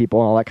meeting people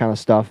and all that kind of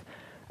stuff.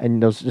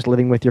 And those just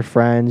living with your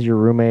friends, your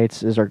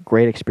roommates are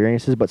great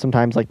experiences. But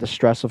sometimes like the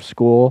stress of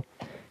school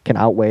can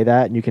outweigh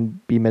that, and you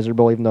can be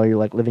miserable even though you're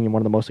like living in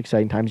one of the most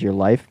exciting times of your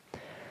life.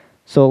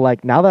 So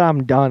like now that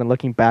I'm done and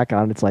looking back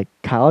on it, it's like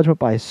college went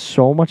by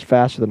so much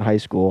faster than high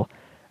school,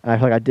 and I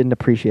feel like I didn't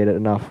appreciate it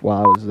enough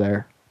while I was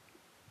there.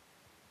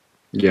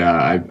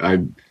 Yeah,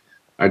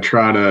 I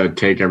try to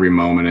take every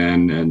moment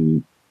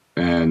in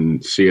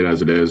and see it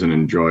as it is and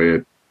enjoy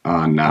it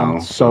now.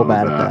 I'm so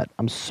bad at that.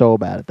 I'm so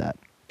bad at that.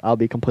 I'll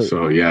be completely.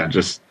 So yeah,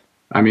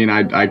 I mean,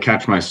 I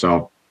catch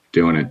myself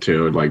doing it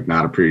too, like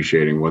not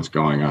appreciating what's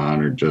going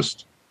on or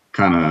just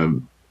kind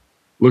of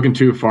looking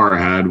too far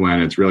ahead when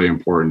it's really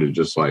important to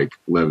just like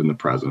live in the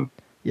present.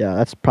 Yeah,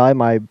 that's probably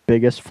my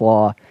biggest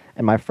flaw,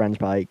 and my friends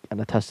probably can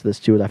attest to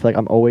this too. Is I feel like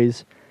I'm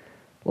always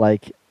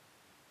like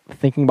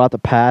thinking about the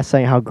past,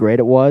 saying how great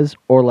it was,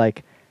 or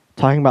like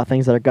talking about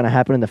things that are going to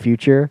happen in the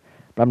future,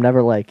 but I'm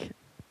never like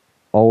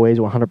always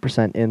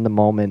 100% in the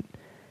moment.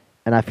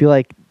 And I feel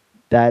like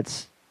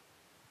that's,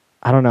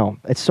 I don't know.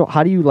 It's so,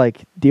 how do you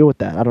like deal with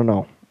that? I don't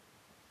know.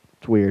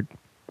 It's weird.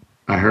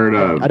 I heard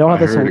I don't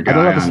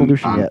have the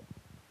solution yet.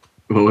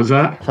 What was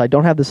that? So I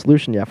don't have the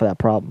solution yet for that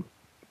problem.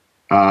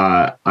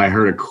 I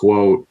heard a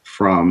quote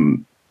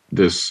from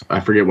this, I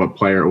forget what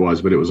player it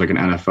was, but it was like an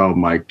NFL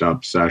mic'd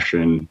up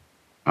session.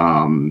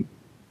 And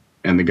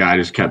the guy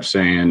just kept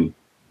saying,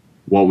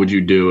 what would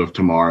you do if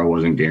tomorrow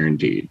wasn't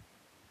guaranteed?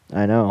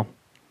 I know.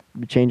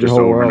 You change just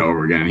your whole over world. and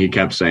over again. He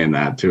kept saying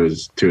that to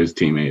his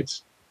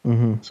teammates.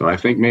 Mm-hmm. So I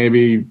think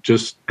maybe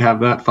just have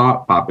that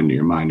thought pop into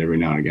your mind every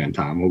now and again,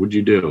 Tom. What would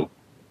you do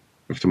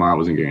if tomorrow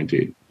wasn't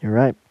guaranteed? You're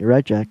right,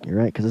 Jack. You're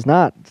right. Because it's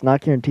not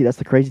guaranteed. That's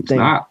the crazy thing.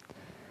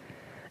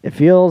 It's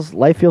not.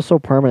 Life feels so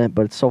permanent,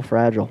 but it's so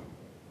fragile.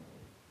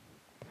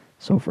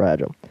 So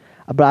fragile.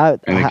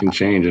 But it can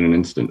change in an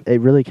instant.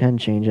 It really can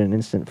change in an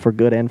instant, for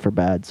good and for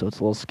bad. So it's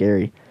a little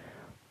scary.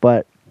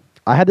 But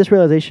I had this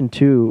realization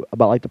too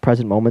about like the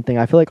present moment thing.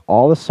 I feel like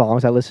all the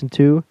songs I listen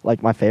to,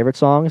 like my favorite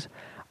songs,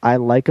 I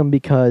like them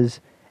because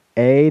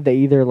A, they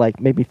either like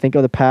make me think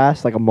of the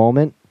past, like a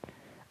moment,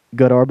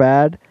 good or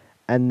bad,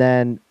 and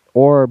then,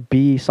 or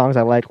B, songs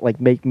I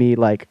like make me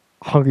like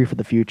hungry for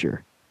the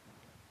future.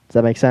 Does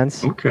that make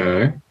sense?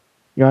 Okay.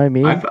 You know what I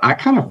mean? I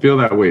kind of feel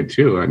that way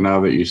too, like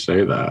now that you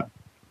say that.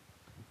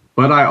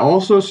 But I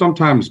also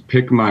sometimes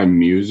pick my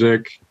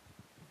music.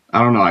 I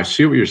don't know. I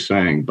see what you're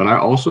saying, but I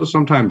also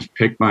sometimes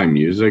pick my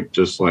music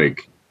just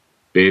like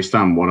based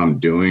on what I'm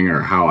doing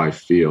or how I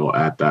feel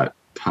at that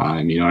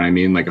time. You know what I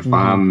mean? Like if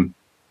I'm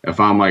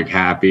like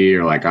happy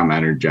or like I'm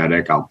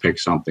energetic, I'll pick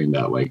something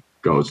that like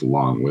goes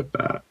along with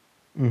that.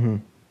 Mm-hmm.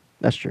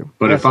 That's true.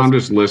 But if I'm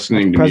just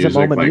listening to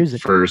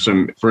music for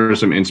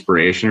some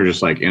inspiration or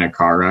just like in a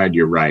car ride,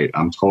 you're right.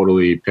 I'm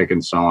totally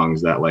picking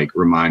songs that like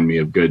remind me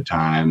of good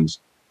times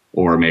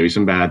or maybe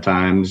some bad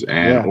times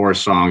or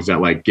songs that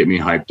like get me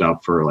hyped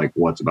up for like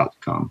what's about to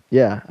come.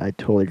 Yeah, I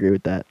totally agree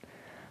with that.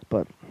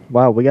 But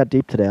wow, we got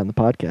deep today on the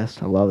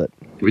podcast. I love it.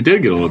 We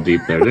did get a little deep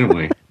there, didn't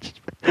we?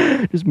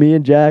 Just me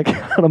and Jack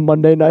on a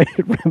Monday night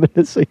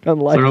reminiscing on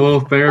life. It's our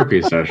little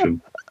therapy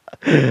session.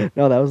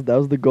 No, that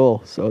was the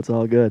goal, so it's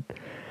all good.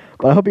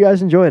 But I hope you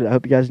guys enjoyed it. I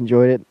hope you guys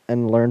enjoyed it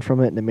and learned from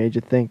it, and it made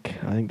you think.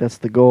 I think that's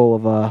the goal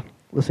of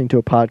listening to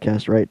a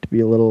podcast, right? To be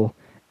a little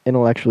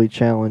intellectually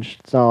challenged.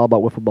 It's not all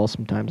about wiffle ball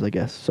sometimes, I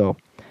guess. So,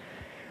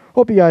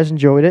 hope you guys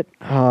enjoyed it.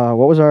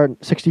 What was our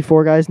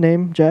 64 guy's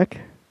name, Jack?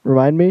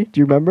 Remind me. Do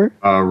you remember?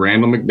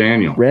 Randall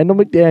McDaniel. Randall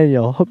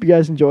McDaniel. Hope you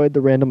guys enjoyed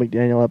the Randall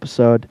McDaniel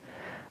episode.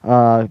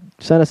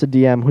 Send us a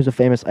DM. Who's a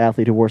famous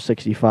athlete who wore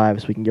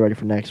 65 so we can get ready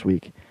for next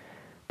week.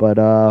 But,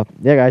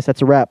 yeah, guys,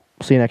 that's a wrap.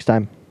 See you next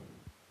time.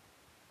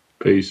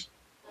 Peace.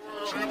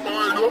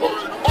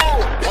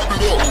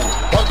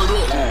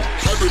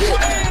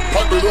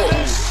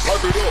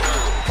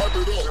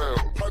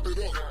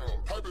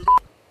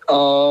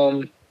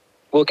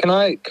 Well, can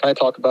I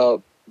talk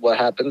about what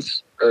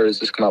happens, or does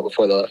this come out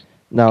before the?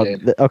 No.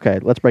 Okay,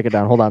 let's break it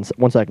down. Hold on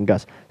 1 second,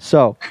 Gus.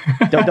 So,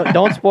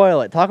 don't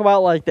spoil it. Talk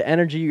about like the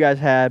energy you guys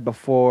had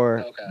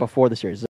before the series.